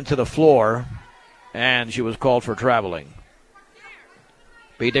 Ray went to the floor, and she was called for traveling.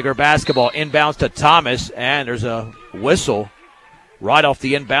 Beat Digger basketball inbounds to Thomas, and there's a whistle right off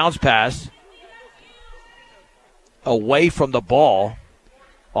the inbounds pass. Away from the ball.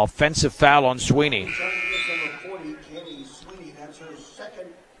 Offensive foul on Sweeney.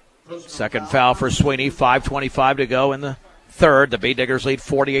 Second foul for Sweeney. 5:25 to go in the third. The Beat Diggers lead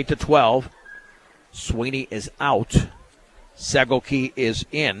 48-12. Sweeney is out. Segelke is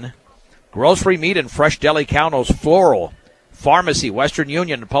in. Grocery meat and fresh deli countos, floral, pharmacy, Western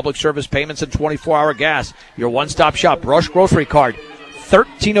Union, public service payments, and 24-hour gas. Your one-stop shop. Brush Grocery Card.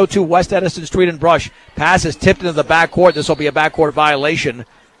 1302 West Edison Street in Brush. Pass is tipped into the backcourt. This will be a backcourt violation.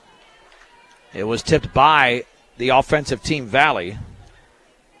 It was tipped by the offensive team, Valley.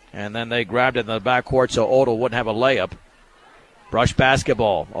 And then they grabbed it in the backcourt so Odell wouldn't have a layup. Brush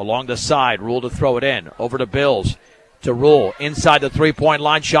basketball along the side. Rule to throw it in. Over to Bills. To Rule. Inside the three-point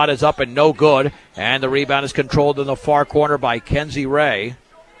line. Shot is up and no good. And the rebound is controlled in the far corner by Kenzie Ray.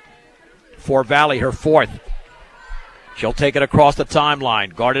 For Valley, her 4th. She'll take it across the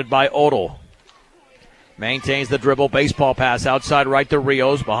timeline. Guarded by Odell. Maintains the dribble. Baseball pass outside right to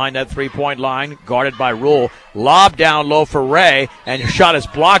Rios. Behind that three-point line. Guarded by Rule. Lob down low for Ray. And her shot is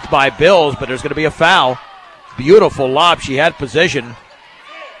blocked by Bills, but there's going to be a foul. Beautiful lob. She had position.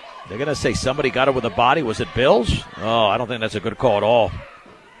 They're going to say somebody got her with a body. Was it Bills? Oh, I don't think that's a good call at all.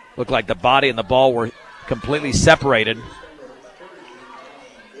 Looked like the body and the ball were completely separated.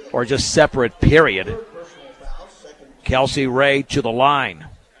 Or just separate, period. Kelsey Ray to the line.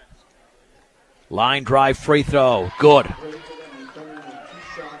 Line drive free throw. Good.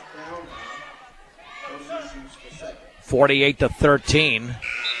 48-13.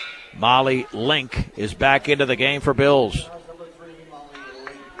 Molly Link is back into the game for Bills.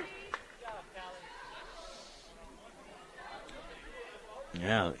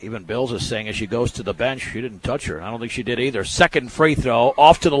 Yeah, even Bills is saying as she goes to the bench, she didn't touch her. I don't think she did either. Second free throw,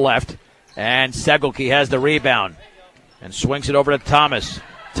 off to the left, and Segelke has the rebound and swings it over to Thomas.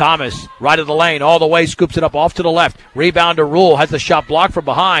 Thomas, right of the lane, all the way, scoops it up off to the left. Rebound to Rule, has the shot blocked from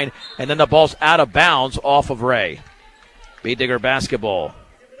behind, and then the ball's out of bounds off of Ray. Beat Digger basketball.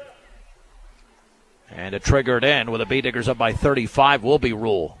 And it triggered in with the Beat Diggers up by 35 will be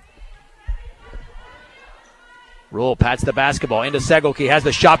Rule. Rule pats the basketball into Segelke. Has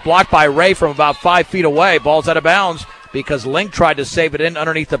the shot blocked by Ray from about 5 feet away. Ball's out of bounds because Link tried to save it in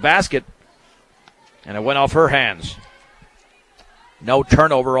underneath the basket. And it went off her hands. No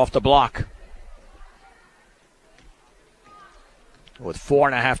turnover off the block. With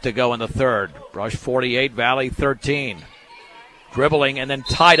 4.5 to go in the third. Brush 48, Valley 13. Dribbling and then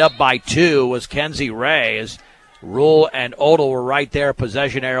tied up by 2 was Kenzie Ray. As Rule and Odell were right there.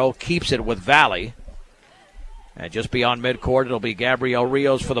 Possession arrow keeps it with Valley. And just beyond midcourt, it'll be Gabrielle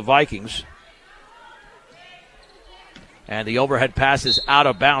Rios for the Vikings. And the overhead pass is out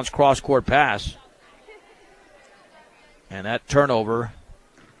of bounds, cross-court pass. And that turnover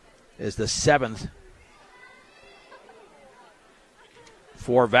is the 7th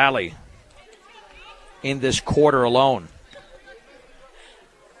for Valley in this quarter alone.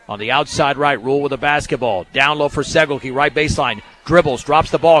 On the outside right, Rule with the basketball. Down low for Segelke, right baseline. Dribbles,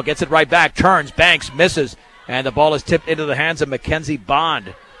 drops the ball, gets it right back, turns, banks, misses. And the ball is tipped into the hands of Mackenzie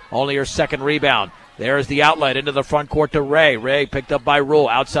Bond. Only her second rebound. There's the outlet into the front court to Ray. Ray picked up by Rule.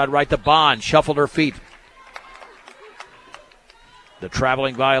 Outside right to Bond. Shuffled her feet. The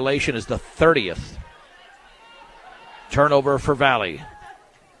traveling violation is the 30th. Turnover for Valley.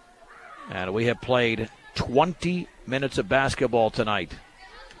 And we have played 20 minutes of basketball tonight.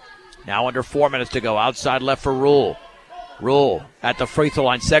 Now under 4 minutes to go. Outside left for Rule. Rule at the free throw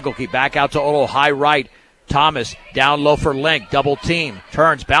line. Segelke back out to Odell. High right. Thomas down low for Link. Double team.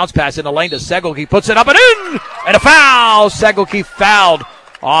 Turns. Bounce pass in the lane to Segelke. Puts it up and in. And a foul. Segelke fouled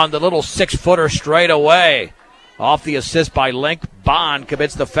on the little 6-footer straight away. Off the assist by Link, Bond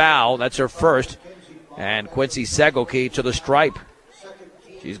commits the foul. That's her first. And Quincy Segelke to the stripe.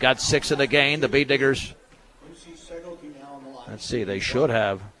 She's got 6 in the game. The Bead Diggers, let's see, they should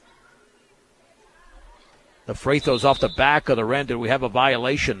have. The free throw's off the back of the rim. Did we have a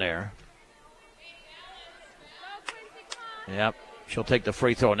violation there? Yep, she'll take the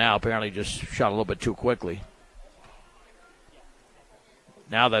free throw now. Apparently just shot a little bit too quickly.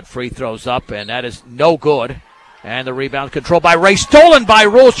 Now that free throw's up, and that is no good. And the rebound controlled by Ray. Stolen by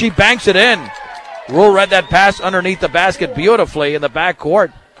Rule. She banks it in. Rule read that pass underneath the basket beautifully in the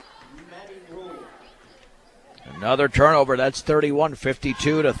backcourt. Another turnover. That's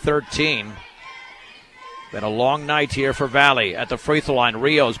 31-52-13. Been a long night here for Valley. At the free throw line,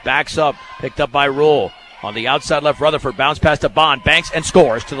 Rios backs up, picked up by Rule. On the outside left, Rutherford bounce pass to Bond, banks and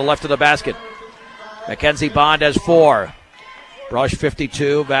scores to the left of the basket. Mackenzie Bond has 4. Brush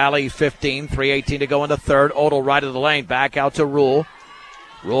 52, Valley 15, 3:18 to go in the third. Odell right of the lane, back out to Rule.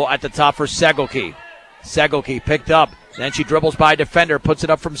 Rule at the top for Segelke. Segelke picked up, then she dribbles by a defender, puts it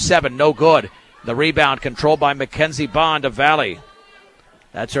up from 7, no good. The rebound controlled by Mackenzie Bond of Valley.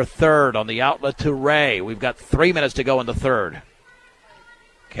 That's her third on the outlet to Ray. We've got 3 minutes to go in the third.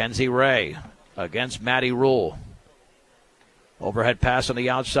 Kenzie Ray against Maddie Rule. Overhead pass on the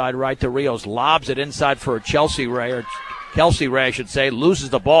outside right to Rios. Lobs it inside for Kelsey Ray, I should say.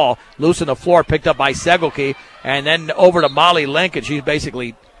 Loses the ball. Loose on the floor, picked up by Segelke. And then over to Molly Link, and she's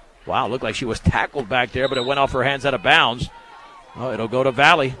basically, wow, looked like she was tackled back there, but it went off her hands out of bounds. Oh, it'll go to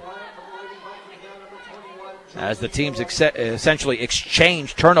Valley. As the teams essentially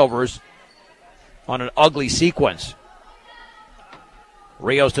exchange turnovers on an ugly sequence.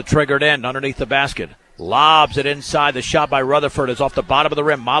 Rios to trigger it in underneath the basket. Lobs it inside. The shot by Rutherford is off the bottom of the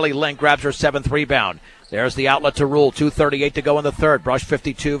rim. Molly Link grabs her 7th rebound. There's the outlet to Rule. 2:38 to go in the third. Brush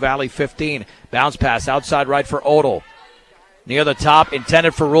 52, Valley 15. Bounce pass outside right for Odell. Near the top,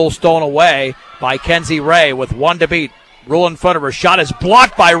 intended for Rule, stolen away by Kenzie Ray with 1 to beat. Rule in front of her. Shot is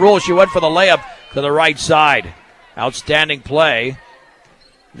blocked by Rule. She went for the layup to the right side. Outstanding play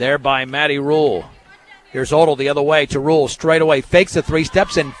there by Maddie Rule. Here's Odell the other way to Rule. Straight away, fakes the 3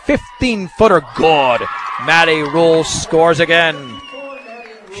 steps and 15-footer. Good. Maddie Rule scores again.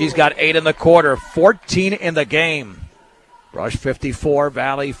 She's got 8 in the quarter, 14 in the game. Brush 54,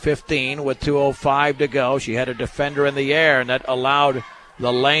 Valley 15 with 2:05 to go. She had a defender in the air, and that allowed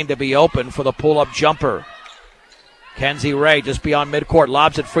the lane to be open for the pull-up jumper. Kenzie Ray just beyond midcourt,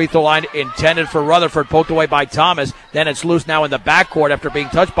 lobs at free throw line, intended for Rutherford, poked away by Thomas. Then it's loose now in the backcourt after being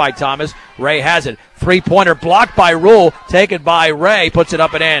touched by Thomas. Ray has it. 3-pointer blocked by Rule, taken by Ray, puts it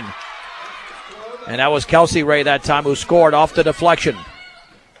up and in. And that was Kelsey Ray that time who scored off the deflection.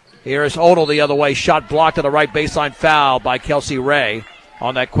 Here's Odell the other way, shot blocked to the right baseline, foul by Kelsey Ray.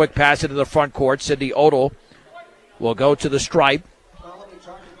 On that quick pass into the front court, Cindy Odell will go to the stripe.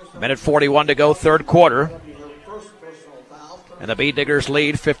 Minute 41 to go, third quarter. And the Bead Diggers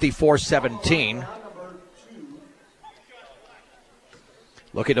lead 54-17.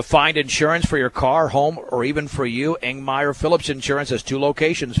 Looking to find insurance for your car, home, or even for you? Engmeyer Phillips Insurance has 2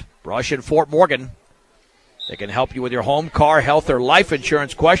 locations, Brush and Fort Morgan. They can help you with your home, car, health, or life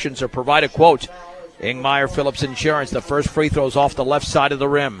insurance questions or provide a quote. Engmeyer Phillips Insurance. The first free throw is off the left side of the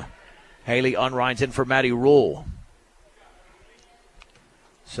rim. Haley Unrein's in for Maddie Rule.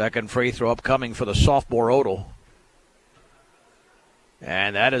 Second free throw upcoming for the sophomore Odell.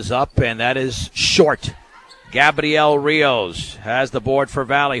 And that is up, and that is short. Gabrielle Rios has the board for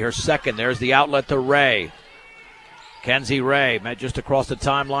Valley, her second. There's the outlet to Ray. Kenzie Ray met just across the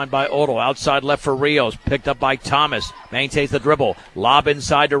timeline by Odell. Outside left for Rios. Picked up by Thomas. Maintains the dribble. Lob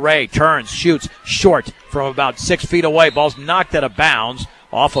inside to Ray. Turns, shoots, short from about 6 feet away. Ball's knocked out of bounds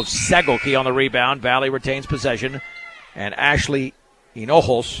off of Segelke on the rebound. Valley retains possession. And Ashley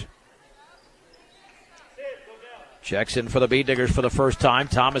Hinojos checks in for the Bead Diggers for the first time.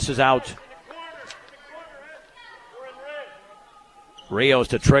 Thomas is out. Rios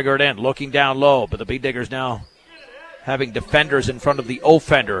to trigger it in, looking down low, but the Bead Diggers now having defenders in front of the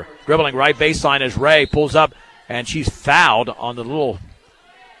offender. Dribbling right baseline as Ray pulls up, and she's fouled on the little,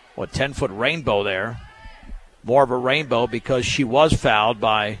 10-foot rainbow there. More of a rainbow because she was fouled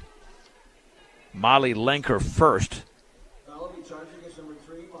by Molly Linker first.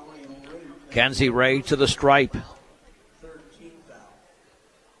 Kenzie Ray to the stripe.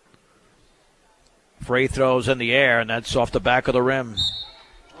 Free throws in the air, and that's off the back of the rim.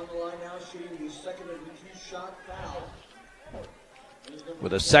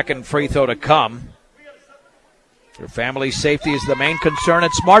 With a second free throw to come. Your family's safety is the main concern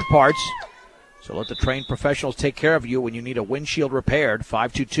at Smart Parts. So let the trained professionals take care of you when you need a windshield repaired.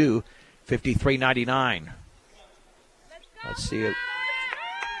 522-5399. Let's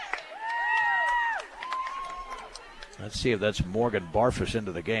see if that's Morgan Barfus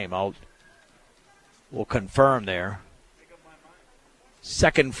into the game. We'll confirm there.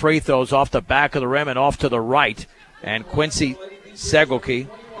 Second free throws off the back of the rim and off to the right. And Quincy Segelke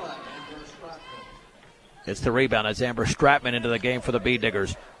gets the rebound as Amber Stratman into the game for the Bee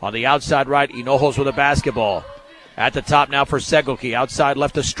Diggers. On the outside right, Hinojos with a basketball. At the top now for Segelke. Outside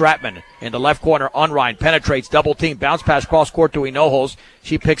left to Stratman. In the left corner, Unrein penetrates, double team, bounce pass cross court to Hinojos.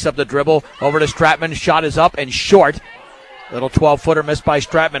 She picks up the dribble over to Stratman. Shot is up and short. Little 12-footer missed by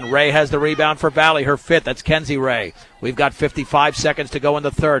Stratman. Ray has the rebound for Valley, her fifth. That's Kenzie Ray. We've got 55 seconds to go in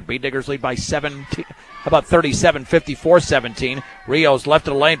the third. Bee Diggers lead by 17. How about 37, 54-17. Rios left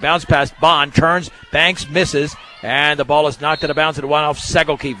of the lane, bounce pass. Bond turns, banks, misses, and the ball is knocked out of bounds and one off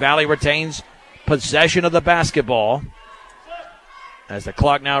Segelke. Valley retains possession of the basketball. As the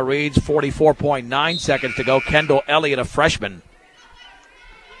clock now reads 44.9 seconds to go. Kendall Elliott, a freshman,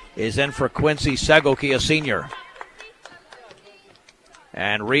 is in for Quincy Segelke, a senior.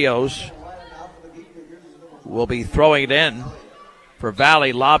 And Rios will be throwing it in for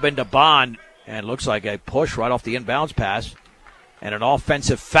Valley. Lob into Bond. And looks like a push right off the inbounds pass. And an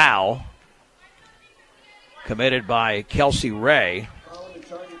offensive foul committed by Kelsey Ray.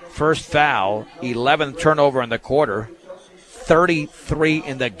 First foul, 11th turnover in the quarter. 33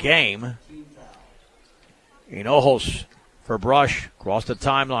 in the game. Hinojos for Brush. Across the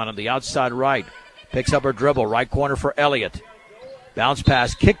timeline on the outside right. Picks up her dribble. Right corner for Elliott. Bounce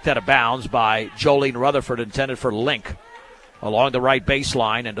pass kicked out of bounds by Jolene Rutherford, intended for Link. Along the right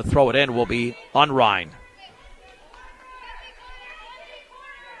baseline, and to throw it in will be Unrein.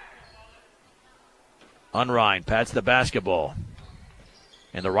 Unrein pats the basketball.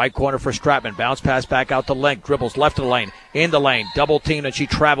 In the right corner for Stratman. Bounce pass back out to Link. Dribbles left of the lane. In the lane. Double team, and she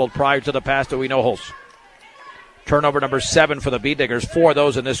traveled prior to the pass to Hinojos. Turnover number 7 for the Bee Diggers. 4 of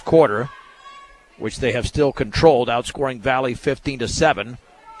those in this quarter, which they have still controlled, outscoring Valley 15-7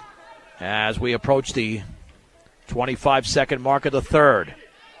 as we approach the 25-second mark of the third.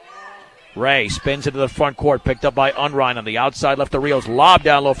 Ray spins into the front court, picked up by Unrein on the outside left of Rios. Lob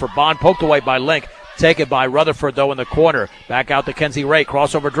down low for Bond, poked away by Link. Taken by Rutherford, though, in the corner. Back out to Kenzie Ray,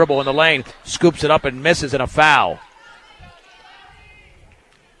 crossover dribble in the lane. Scoops it up and misses, and a foul.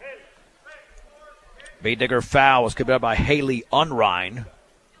 Bee Digger foul was committed by Haley Unrein.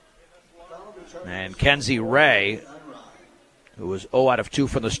 And Kenzie Ray, who was 0 out of 2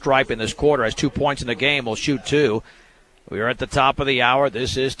 from the stripe in this quarter, has 2 points in the game, will shoot 2. We are at the top of the hour.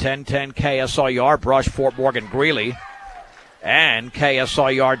 This is 1010 KSIR, Brush, Fort Morgan, Greeley, and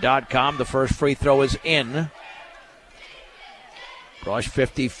KSIR.com. The first free throw is in. Brush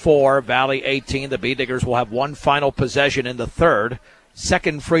 54, Valley 18. The Bee Diggers will have one final possession in the third.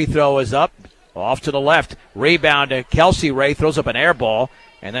 Second free throw is up, off to the left. Rebound to Kelsey Ray, throws up an air ball.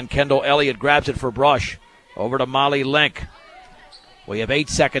 And then Kendall Elliott grabs it for Brush. Over to Molly Link. We have 8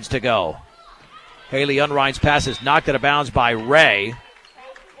 seconds to go. Haley Unrein's pass is knocked out of bounds by Ray.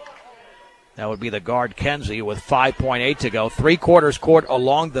 That would be the guard Kenzie with 5.8 to go. 3/4 court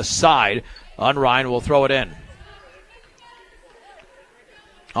along the side. Unrein will throw it in.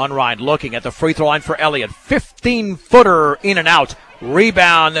 Unrein looking at the free throw line for Elliott. 15-footer in and out.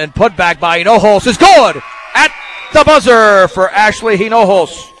 Rebound and put back by Hinojos is good at the buzzer for Ashley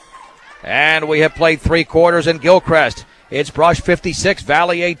Hinojos. And we have played 3 quarters in Gilcrest. It's Brush 56,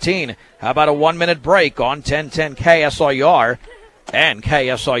 Valley 18. How about a 1-minute break on 1010 KSIR and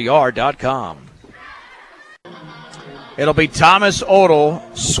KSIR.com. It'll be Thomas, Odell,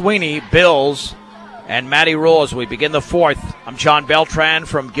 Sweeney, Bills, and Maddie Rule as we begin the fourth. I'm John Beltran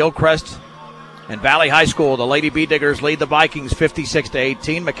from Gilcrest and Valley High School. The Lady Bee Diggers lead the Vikings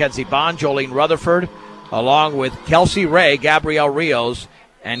 56-18. Mackenzie Bond, Jolene Rutherford, along with Kelsey Ray, Gabrielle Rios,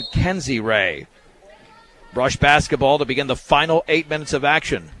 and Kenzie Ray. Brush basketball to begin the final 8 minutes of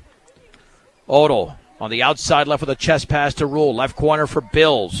action. Odell on the outside left with a chest pass to Rule. Left corner for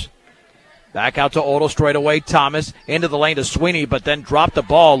Bills. Back out to Odell straight away. Thomas into the lane to Sweeney, but then dropped the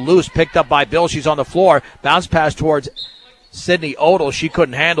ball loose. Picked up by Bills. She's on the floor. Bounce pass towards Sydney Odell. She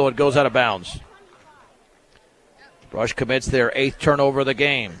couldn't handle it. Goes out of bounds. Brush commits their 8th turnover of the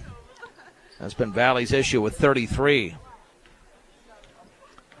game. That's been Valley's issue with 33.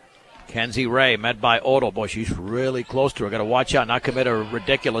 Kenzie Ray met by Odell. Boy, she's really close to her. Got to watch out, not commit a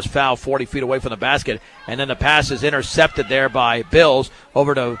ridiculous foul 40 feet away from the basket. And then the pass is intercepted there by Bills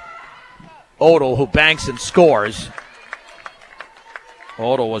over to Odell, who banks and scores.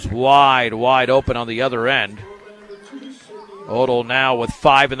 Odell was wide open on the other end. Odell now with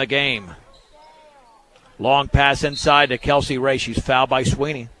 5 in the game. Long pass inside to Kelsey Ray. She's fouled by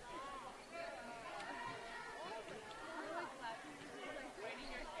Sweeney.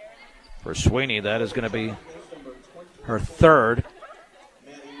 For Sweeney, that is going to be her third.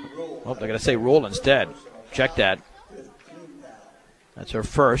 Oh, they're going to say rule instead. Check that. That's her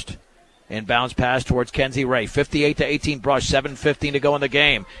first. Inbounds pass towards Kenzie Ray. 58-18 Brush. 7:15 to go in the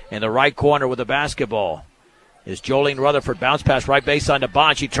game. In the right corner with the basketball is Jolene Rutherford. Bounce pass right baseline to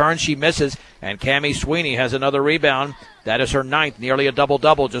Bond. She turns, she misses, and Cammie Sweeney has another rebound. That is her ninth, nearly a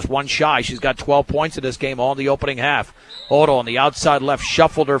double-double, just one shy. She's got 12 points in this game, all in the opening half. Odell on the outside left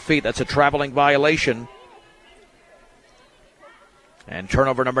shuffled her feet. That's a traveling violation. And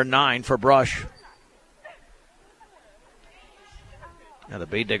turnover number 9 for Brush. Now the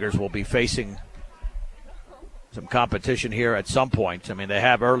Bee Diggers will be facing some competition here at some point. I mean, they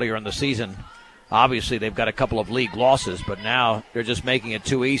have earlier in the season. Obviously, they've got a couple of league losses, but now they're just making it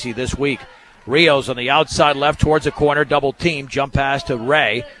too easy this week. Rios on the outside left towards the corner, double team, jump pass to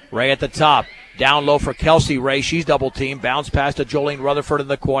Ray. Ray at the top. Down low for Kelsey Ray. She's double team. Bounce pass to Jolene Rutherford in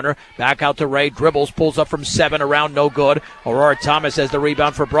the corner. Back out to Ray. Dribbles. Pulls up from 7. Around. No good. Aurora Thomas has the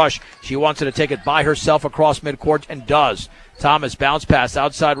rebound for Brush. She wants to take it by herself across midcourt and does. Thomas bounce pass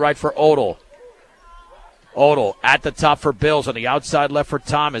outside right for Odell. Odell at the top for Bills on the outside left for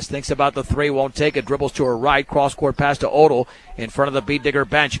Thomas. Thinks about the three. Won't take it. Dribbles to her right. Cross-court pass to Odell in front of the Bee Digger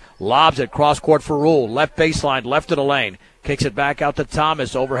bench. Lobs it. Cross-court for Rule. Left baseline. Left of the lane. Kicks it back out to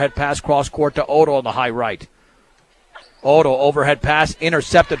Thomas. Overhead pass cross-court to Odell on the high right. Odell overhead pass.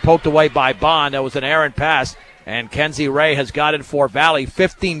 Intercepted. Poked away by Bond. That was an errant pass. And Kenzie Ray has got it for Valley.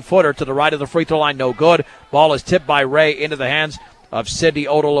 15-footer to the right of the free throw line. No good. Ball is tipped by Ray into the hands of Sydney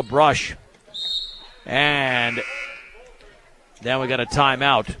Odell of Brush. And then we got a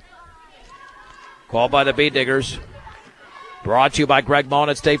timeout called by the Bee Diggers. Brought to you by Greg Mullen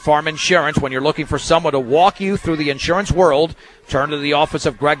at State Farm Insurance. When you're looking for someone to walk you through the insurance world, turn to the office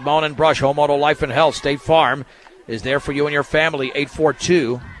of Greg Mullen and Brush. Home, Auto, Life, and Health. State Farm is there for you and your family.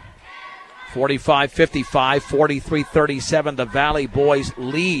 842-4555, 43-37. The Valley boys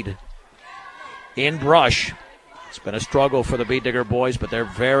lead in Brush. It's been a struggle for the Bee Digger boys, but they're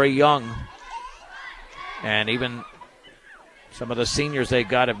very young. And even some of the seniors they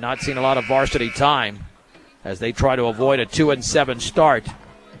got have not seen a lot of varsity time as they try to avoid a 2-7 start.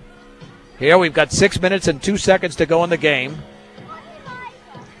 Here we've got 6 minutes and 2 seconds to go in the game.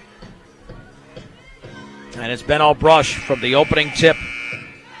 And it's been all Brush from the opening tip,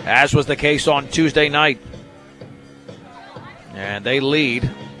 as was the case on Tuesday night. And they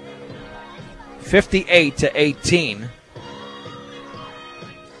lead 58-18.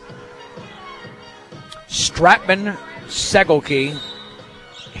 Stratman, Segelke,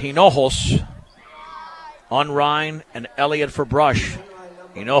 Hinojos, Unrein, and Elliott for Brush.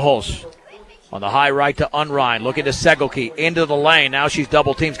 Hinojos on the high right to Unrein. Looking to Segelke into the lane. Now she's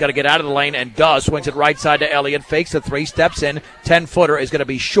double teamed. Got to get out of the lane and does. Swings it right side to Elliott. Fakes the three. Steps in. 10-footer is going to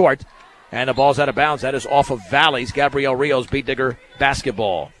be short. And the ball's out of bounds. That is off of Valley's Gabrielle Rios Bee Digger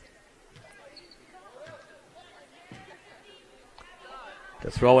basketball. To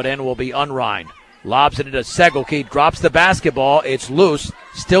throw it in will be Unrein. Lobs it into Segelke, drops the basketball. It's loose,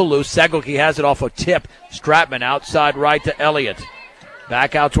 still loose. Segelke has it off a tip. Stratman outside right to Elliott.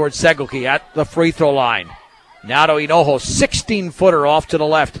 Back out towards Segelke at the free throw line. Now to Hinojos, 16-footer off to the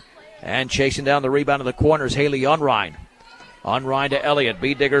left. And chasing down the rebound in the corners, Haley Unrein. Unrein to Elliott.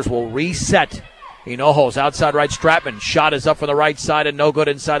 Bee Diggers will reset. Hinojos outside right, Stratman. Shot is up from the right side and no good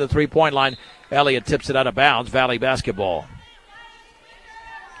inside the three-point line. Elliott tips it out of bounds. Valley basketball.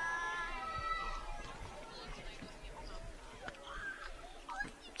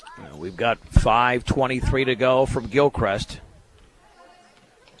 We've got 5:23 to go from Gilchrist.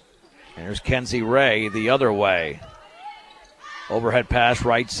 And there's Kenzie Ray the other way. Overhead pass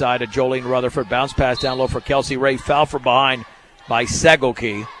right side to Jolene Rutherford. Bounce pass down low for Kelsey Ray. Foul from behind by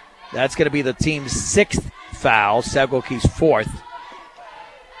Segelke. That's going to be the team's 6th foul. Segelke's 4th.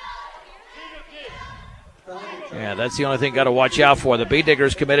 Yeah, that's the only thing got to watch out for. The Bee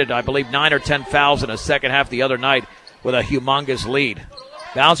Diggers committed, I believe, 9 or 10 fouls in the second half the other night with a humongous lead.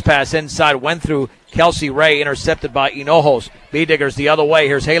 Bounce pass inside, went through Kelsey Ray, intercepted by Hinojos. Bee Diggers the other way.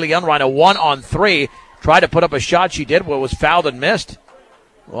 Here's Haley Unrein, a 1-on-3. Tried to put up a shot. She did, but was fouled and missed.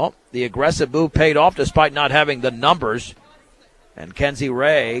 Well, the aggressive move paid off despite not having the numbers. And Kenzie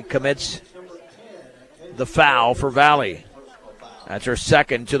Ray commits the foul for Valley. That's her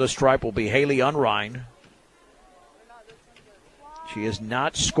second. To the stripe will be Haley Unrein. She has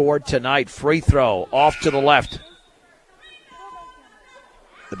not scored tonight. Free throw off to the left.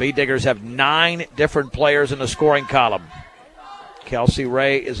 The Bee Diggers have 9 different players in the scoring column. Kelsey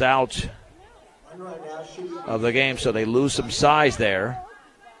Ray is out of the game, so they lose some size there.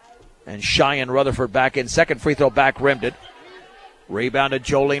 And Cheyenne Rutherford back in. Second free throw back rimmed it. Rebound to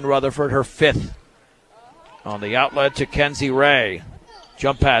Jolene Rutherford, her 5th. On the outlet to Kenzie Ray.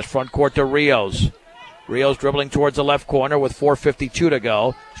 Jump pass, front court to Rios. Rios dribbling towards the left corner with 4:52 to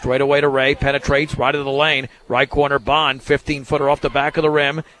go. Straight away to Ray, penetrates right into the lane. Right corner, Bond, 15-footer off the back of the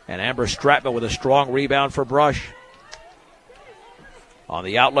rim. And Amber Stratman with a strong rebound for Brush. On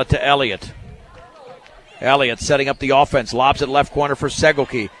the outlet to Elliott. Elliott setting up the offense, lobs it left corner for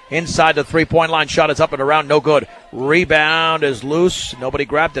Segelke. Inside the three-point line, shot is up and around, no good. Rebound is loose, nobody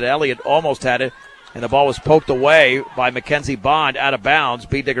grabbed it. Elliott almost had it, and the ball was poked away by Mackenzie Bond out of bounds.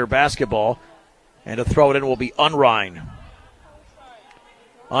 B-Digger basketball, and to throw it in will be Unrein.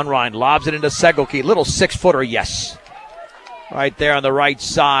 Unrein lobs it into Segelke, little 6-footer, yes. Right there on the right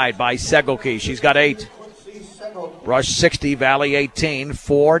side by Segelke, she's got 8. Brush 60, Valley 18,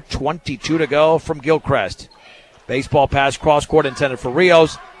 4:22 to go from Gilchrist. Baseball pass cross court intended for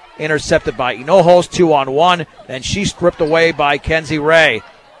Rios. Intercepted by Hinojos, 2-on-1. Then she's stripped away by Kenzie Ray.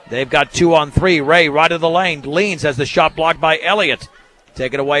 They've got 2-on-3. Ray right of the lane, leans as the shot blocked by Elliott.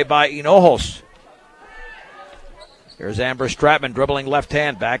 Taken away by Hinojos. Here's Amber Stratman dribbling left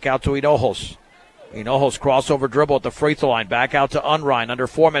hand, back out to Hinojos. Hinojos crossover dribble at the free throw line. Back out to Unrein. Under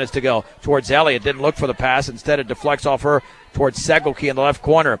 4 minutes to go. Towards Elliott. Didn't look for the pass. Instead, it deflects off her towards Segelke in the left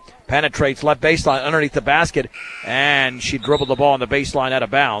corner. Penetrates left baseline underneath the basket. And she dribbled the ball on the baseline out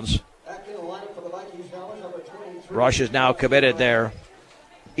of bounds. Brush is now committed their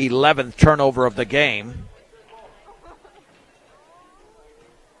 11th turnover of the game.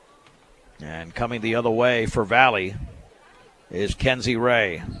 And coming the other way for Valley is Kenzie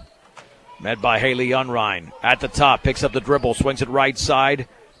Ray. Met by Haley Unrein. At the top, picks up the dribble, swings it right side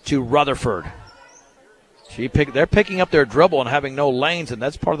to Rutherford. They're picking up their dribble and having no lanes, and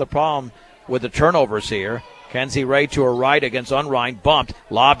that's part of the problem with the turnovers here. Kenzie Ray to her right against Unrein, bumped,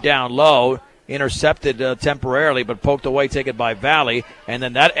 lobbed down low, intercepted temporarily, but poked away, taken by Valley. And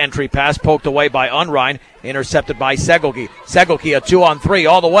then that entry pass poked away by Unrein, intercepted by Segelke. Segelke a 2-on-3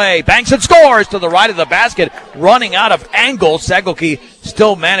 all the way, banks and scores to the right of the basket, running out of angle. Segelke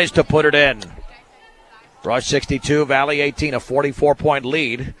still managed to put it in. Brush 62, Valley 18, a 44-point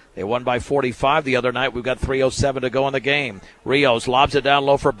lead. They won by 45 the other night. We've got 3:07 to go in the game. Rios lobs it down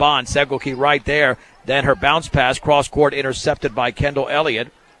low for Bond. Segelke right there. Then her bounce pass, cross court, intercepted by Kendall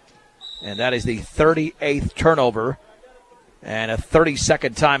Elliott. And that is the 38th turnover. And a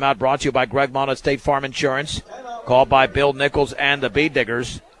 30-second timeout brought to you by Greg Mona State Farm Insurance. Called by Bill Nichols and the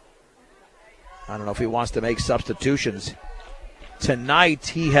B-Diggers. I don't know if he wants to make substitutions. Tonight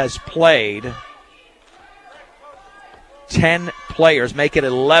he has played 10 players, make it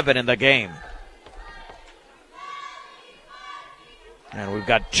 11 in the game. And we've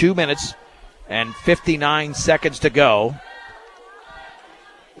got 2 minutes and 59 seconds to go.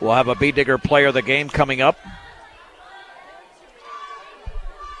 We'll have a B-Digger player of the game coming up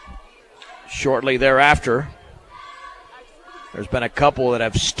shortly thereafter. There's been a couple that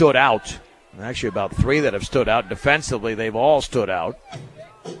have stood out. Actually, about 3 that have stood out. Defensively, they've all stood out.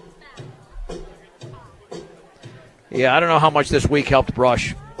 Yeah, I don't know how much this week helped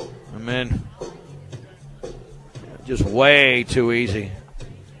Brush. I mean, just way too easy.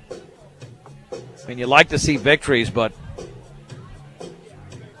 I mean, you like to see victories, but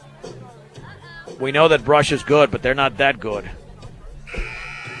we know that Brush is good, but they're not that good.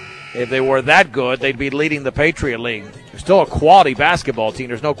 If they were that good, they'd be leading the Patriot League. They're still a quality basketball team.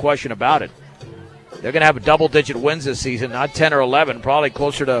 There's no question about it. They're going to have double-digit wins this season, not 10 or 11, probably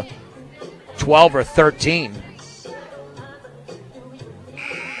closer to 12 or 13.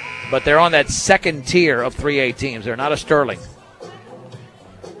 But they're on that second tier of 3A teams. They're not a Sterling.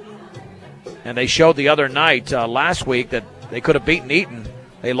 And they showed the other night, last week, that they could have beaten Eaton.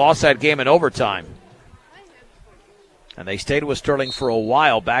 They lost that game in overtime. And they stayed with Sterling for a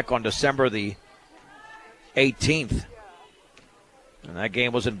while back on December the 18th. And that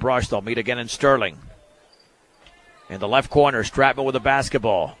game was in Brush. They'll meet again in Sterling. In the left corner, Stratman with the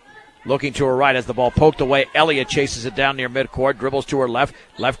basketball. Looking to her right as the ball poked away. Elliott chases it down near midcourt. Dribbles to her left.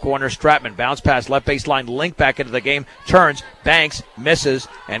 Left corner, Stratman. Bounce pass, left baseline. Link back into the game. Turns, banks, misses.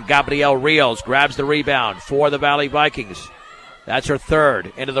 And Gabrielle Rios grabs the rebound for the Valley Vikings. That's her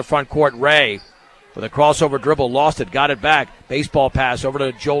third. Into the front court, Ray. With a crossover dribble, lost it, got it back. Baseball pass over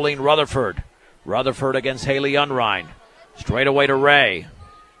to Jolene Rutherford. Rutherford against Haley Unrein. Straight away to Ray.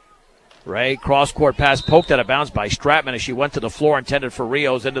 Ray, cross-court pass poked out of bounds by Stratman as she went to the floor, intended for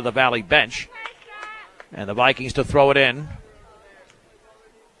Rios into the Valley bench. And the Vikings to throw it in.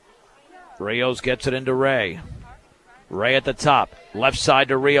 Rios gets it into Ray. Ray at the top, left side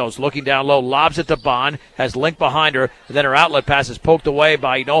to Rios, looking down low, lobs it to Bond, has Link behind her, and then her outlet pass is poked away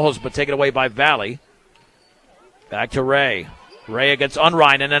by Hinojos, but taken away by Valley. Back to Ray. Ray against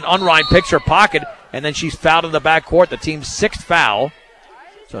Unrein, and then Unrein picks her pocket, and then she's fouled in the backcourt. The team's 6th foul.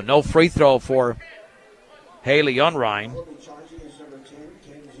 So no free throw for Haley Unrein.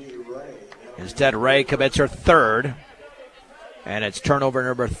 Instead, Ray commits her 3rd. And it's turnover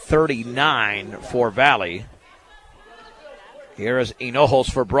number 39 for Valley. Here is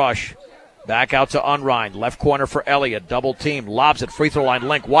Hinojos for Brush. Back out to Unrein. Left corner for Elliott. Double team. Lobs it. Free throw line.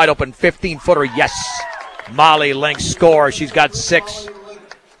 Link. Wide open. 15-footer. Yes. Molly Link scores. She's got 6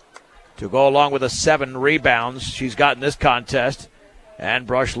 to go along with the 7 rebounds she's got in this contest. And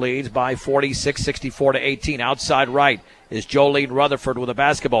Brush leads by 46, 64-18. Outside right is Jolene Rutherford with a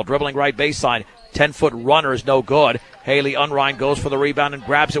basketball. Dribbling right baseline. 10-foot runner is no good. Haley Unrein goes for the rebound and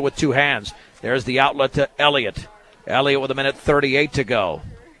grabs it with 2 hands. There's the outlet to Elliott. Elliott with 1:38 to go.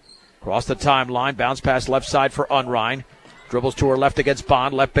 Across the timeline. Bounce pass left side for Unrein. Dribbles to her left against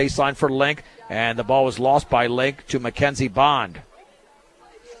Bond. Left baseline for Link. And the ball was lost by Link to Mackenzie Bond.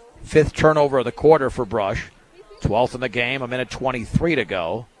 5th turnover of the quarter for Brush. 12th in the game. 1:23 to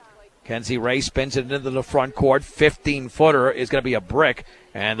go. Kenzie Ray spins it into the front court. 15-footer is going to be a brick.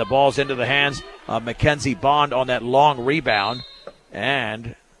 And the ball's into the hands of Mackenzie Bond on that long rebound.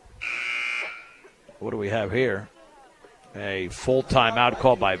 And what do we have here? A full timeout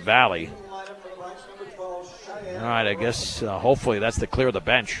called by Valley. All right, I guess hopefully that's to clear the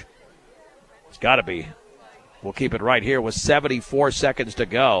bench. It's got to be. We'll keep it right here with 74 seconds to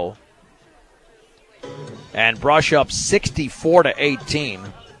go. And Brush up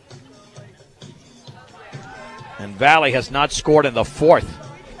 64-18. And Valley has not scored in the 4th.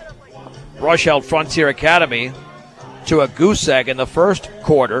 Brush held Frontier Academy to a goose egg in the first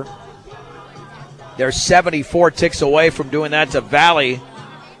quarter. They're 74 ticks away from doing that to Valley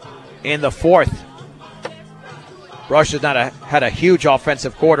in the 4th. Brush has not had a huge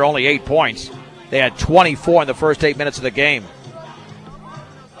offensive quarter, only 8 points. They had 24 in the first 8 minutes of the game.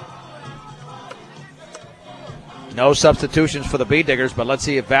 No substitutions for the Bee Diggers, but let's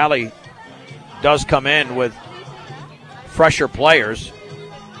see if Valley does come in with fresher players.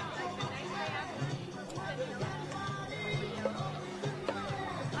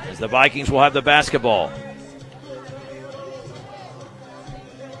 As the Vikings will have the basketball.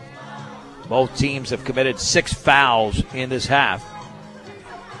 Both teams have committed 6 fouls in this half.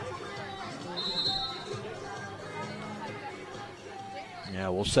 Yeah,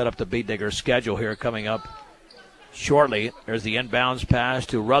 we'll set up the Bee Diggers schedule here coming up shortly. There's the inbounds pass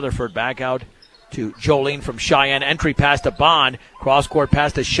to Rutherford, back out to Jolene from Cheyenne. Entry pass to Bond. Cross-court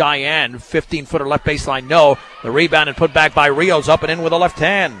pass to Cheyenne. 15-footer left baseline, no. The rebound and put back by Rios, up and in with a left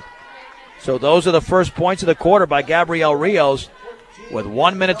hand. So those are the first points of the quarter by Gabrielle Rios with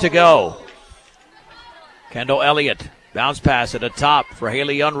 1 minute to go. Kendall Elliott, bounce pass at the top for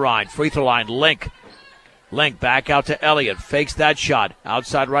Haley Unrein. Free throw line, Link. Link back out to Elliott. Fakes that shot.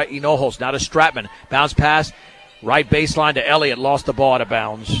 Outside right, Hinojos. Now to Stratman. Bounce pass. Right baseline to Elliott. Lost the ball out of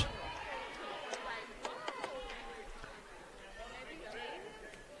bounds.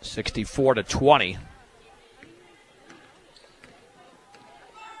 (64-20).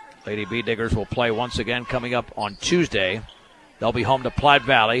 Lady Bee Diggers will play once again coming up on Tuesday. They'll be home to Platte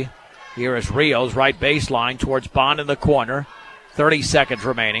Valley. Here is Rios, right baseline towards Bond in the corner. 30 seconds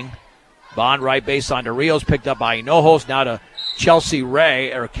remaining. Bond right baseline to Rios, picked up by Hinojos. Now to Kelsey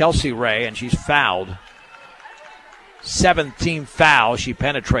Ray, and she's fouled. 17th foul, she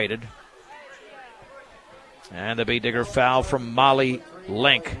penetrated. And the Bee Digger foul from Molly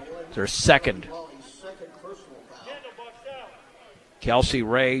Link. It's her second. Kelsey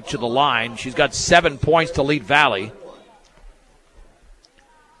Ray to the line. She's got 7 points to lead Valley.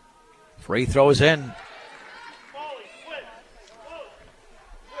 Free throw is in.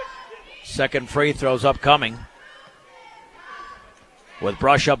 Second free throw's upcoming. With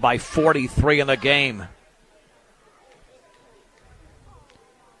Brush up by 43 in the game.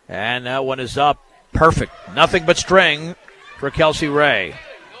 And that one is up. Perfect. Nothing but string for Kelsey Ray.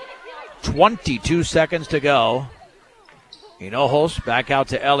 22 seconds to go. Hinojos back out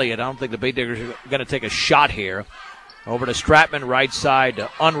to Elliott. I don't think the Bee Diggers are going to take a shot here. Over to Stratman, right side to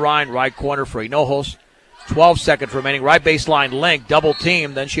Unrein, right corner for Hinojos. 12 seconds remaining. Right baseline, Link, double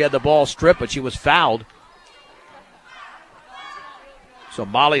team. Then she had the ball stripped, but she was fouled. So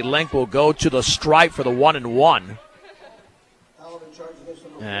Molly Link will go to the stripe for the 1-and-1.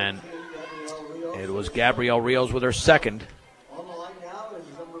 And it was Gabrielle Rios with her second.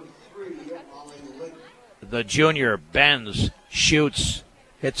 The junior bends, shoots,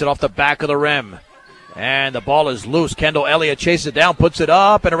 hits it off the back of the rim. And the ball is loose. Kendall Elliott chases it down, puts it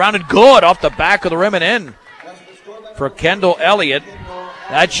up and around and good off the back of the rim and in. For Kendall Elliott,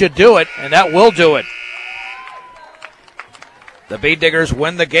 that should do it, and that will do it. The Bead Diggers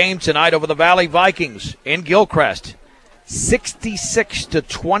win the game tonight over the Valley Vikings in Gilcrest,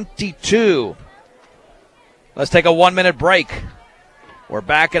 66-22. Let's take a 1-minute break. We're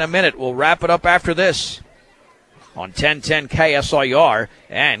back in a minute. We'll wrap it up after this on 1010 KSIR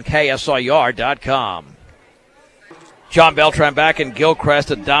and KSIR.com. John Beltran back in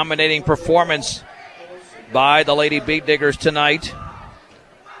Gilcrest. A dominating performance by the Lady Bead Diggers tonight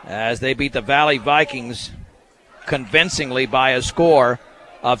as they beat the Valley Vikings convincingly by a score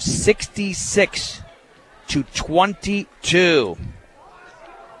of 66-22.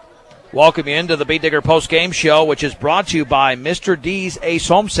 Welcome you into the Bead Digger post-game show, which is brought to you by Mr. D's Ace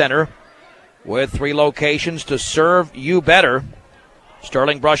Home Center, with 3 locations to serve you better.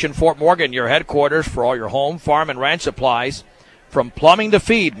 Sterling Brush in Fort Morgan, your headquarters for all your home, farm, and ranch supplies. From plumbing to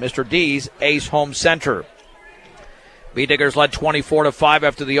feed, Mr. D's Ace Home Center. Bead Diggers led 24-5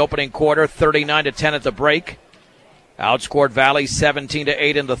 after the opening quarter, 39-10 at the break. Outscored Valley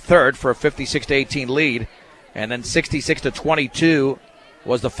 17-8 in the third for a 56-18 lead. And then 66-22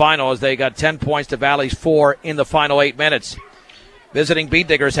 was the final as they got 10 points to Valley's 4 in the final 8 minutes. Visiting Bead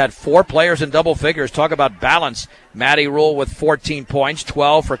Diggers had 4 players in double figures. Talk about balance. Maddie Rule with 14 points,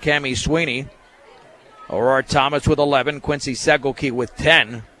 12 for Cammie Sweeney. Aurora Thomas with 11, Quincy Segelke with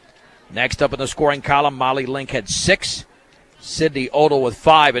 10. Next up in the scoring column, Molly Link had 6. Sydney Odell with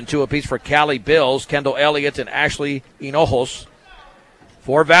 5 and 2 apiece for Callie Bills, Kendall Elliott, and Ashley Hinojos.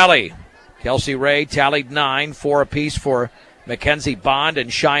 For Valley, Kelsey Ray tallied 9, 4 apiece for Mackenzie Bond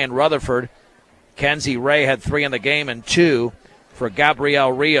and Cheyenne Rutherford. Kenzie Ray had 3 in the game and 2 for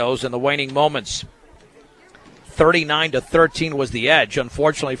Gabrielle Rios in the waning moments. 39-13 was the edge.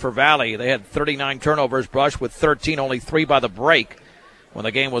 Unfortunately for Valley, they had 39 turnovers. Brush with 13, only 3 by the break when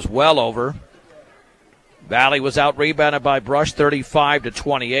the game was well over. Valley was out-rebounded by Brush,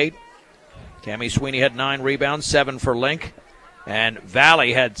 35-28. Cammie Sweeney had 9 rebounds, 7 for Link. And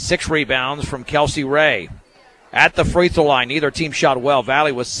Valley had 6 rebounds from Kelsey Ray. At the free throw line, neither team shot well.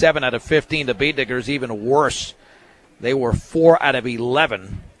 Valley was 7 out of 15. The Bead Diggers even worse. They were 4 out of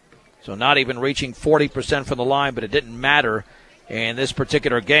 11. So not even reaching 40% from the line, but it didn't matter in this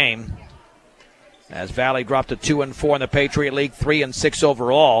particular game, as Valley dropped to 2-4 in the Patriot League, 3-6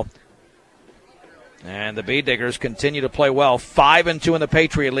 overall. And the Bead Diggers continue to play well, 5-2 in the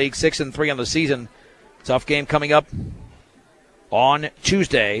Patriot League, 6-3 on the season. Tough game coming up on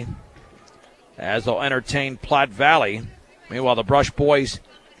Tuesday as they'll entertain Platte Valley. Meanwhile, the Brush boys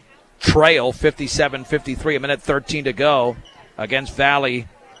trail 57-53, a minute 13 to go against Valley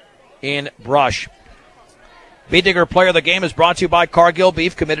in Brush. Bead Digger Player of the Game is brought to you by Cargill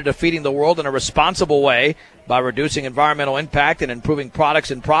Beef, committed to feeding the world in a responsible way by reducing environmental impact and improving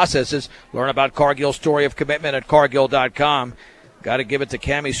products and processes. Learn about Cargill's story of commitment at Cargill.com. Got to give it to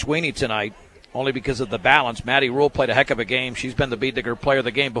Cammie Sweeney tonight, only because of the balance. Maddie Rule played a heck of a game. She's been the Bead Digger Player of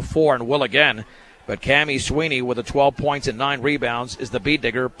the Game before and will again. But Cammie Sweeney, with the 12 points and 9 rebounds, is the Bead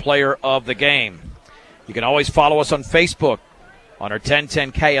Digger Player of the Game. You can always follow us on Facebook, on our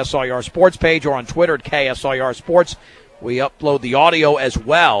 1010 KSIR Sports page, or on Twitter at KSIR Sports. We upload the audio as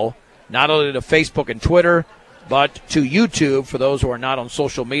well, not only to Facebook and Twitter, but to YouTube. For those who are not on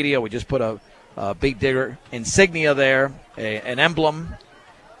social media, we just put a Bead Digger insignia there, an emblem,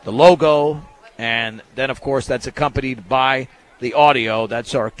 the logo, and then, of course, that's accompanied by the audio.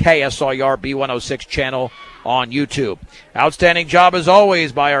 That's our KSIR B106 channel on YouTube. Outstanding job, as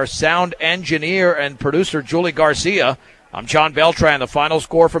always, by our sound engineer and producer, Julie Garcia. I'm John Beltran. The final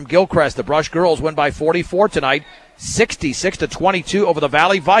score from Gilcrest. The Brush girls win by 44 tonight, 66-22 over the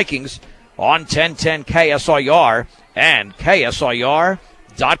Valley Vikings on 1010 KSIR and KSIR.com.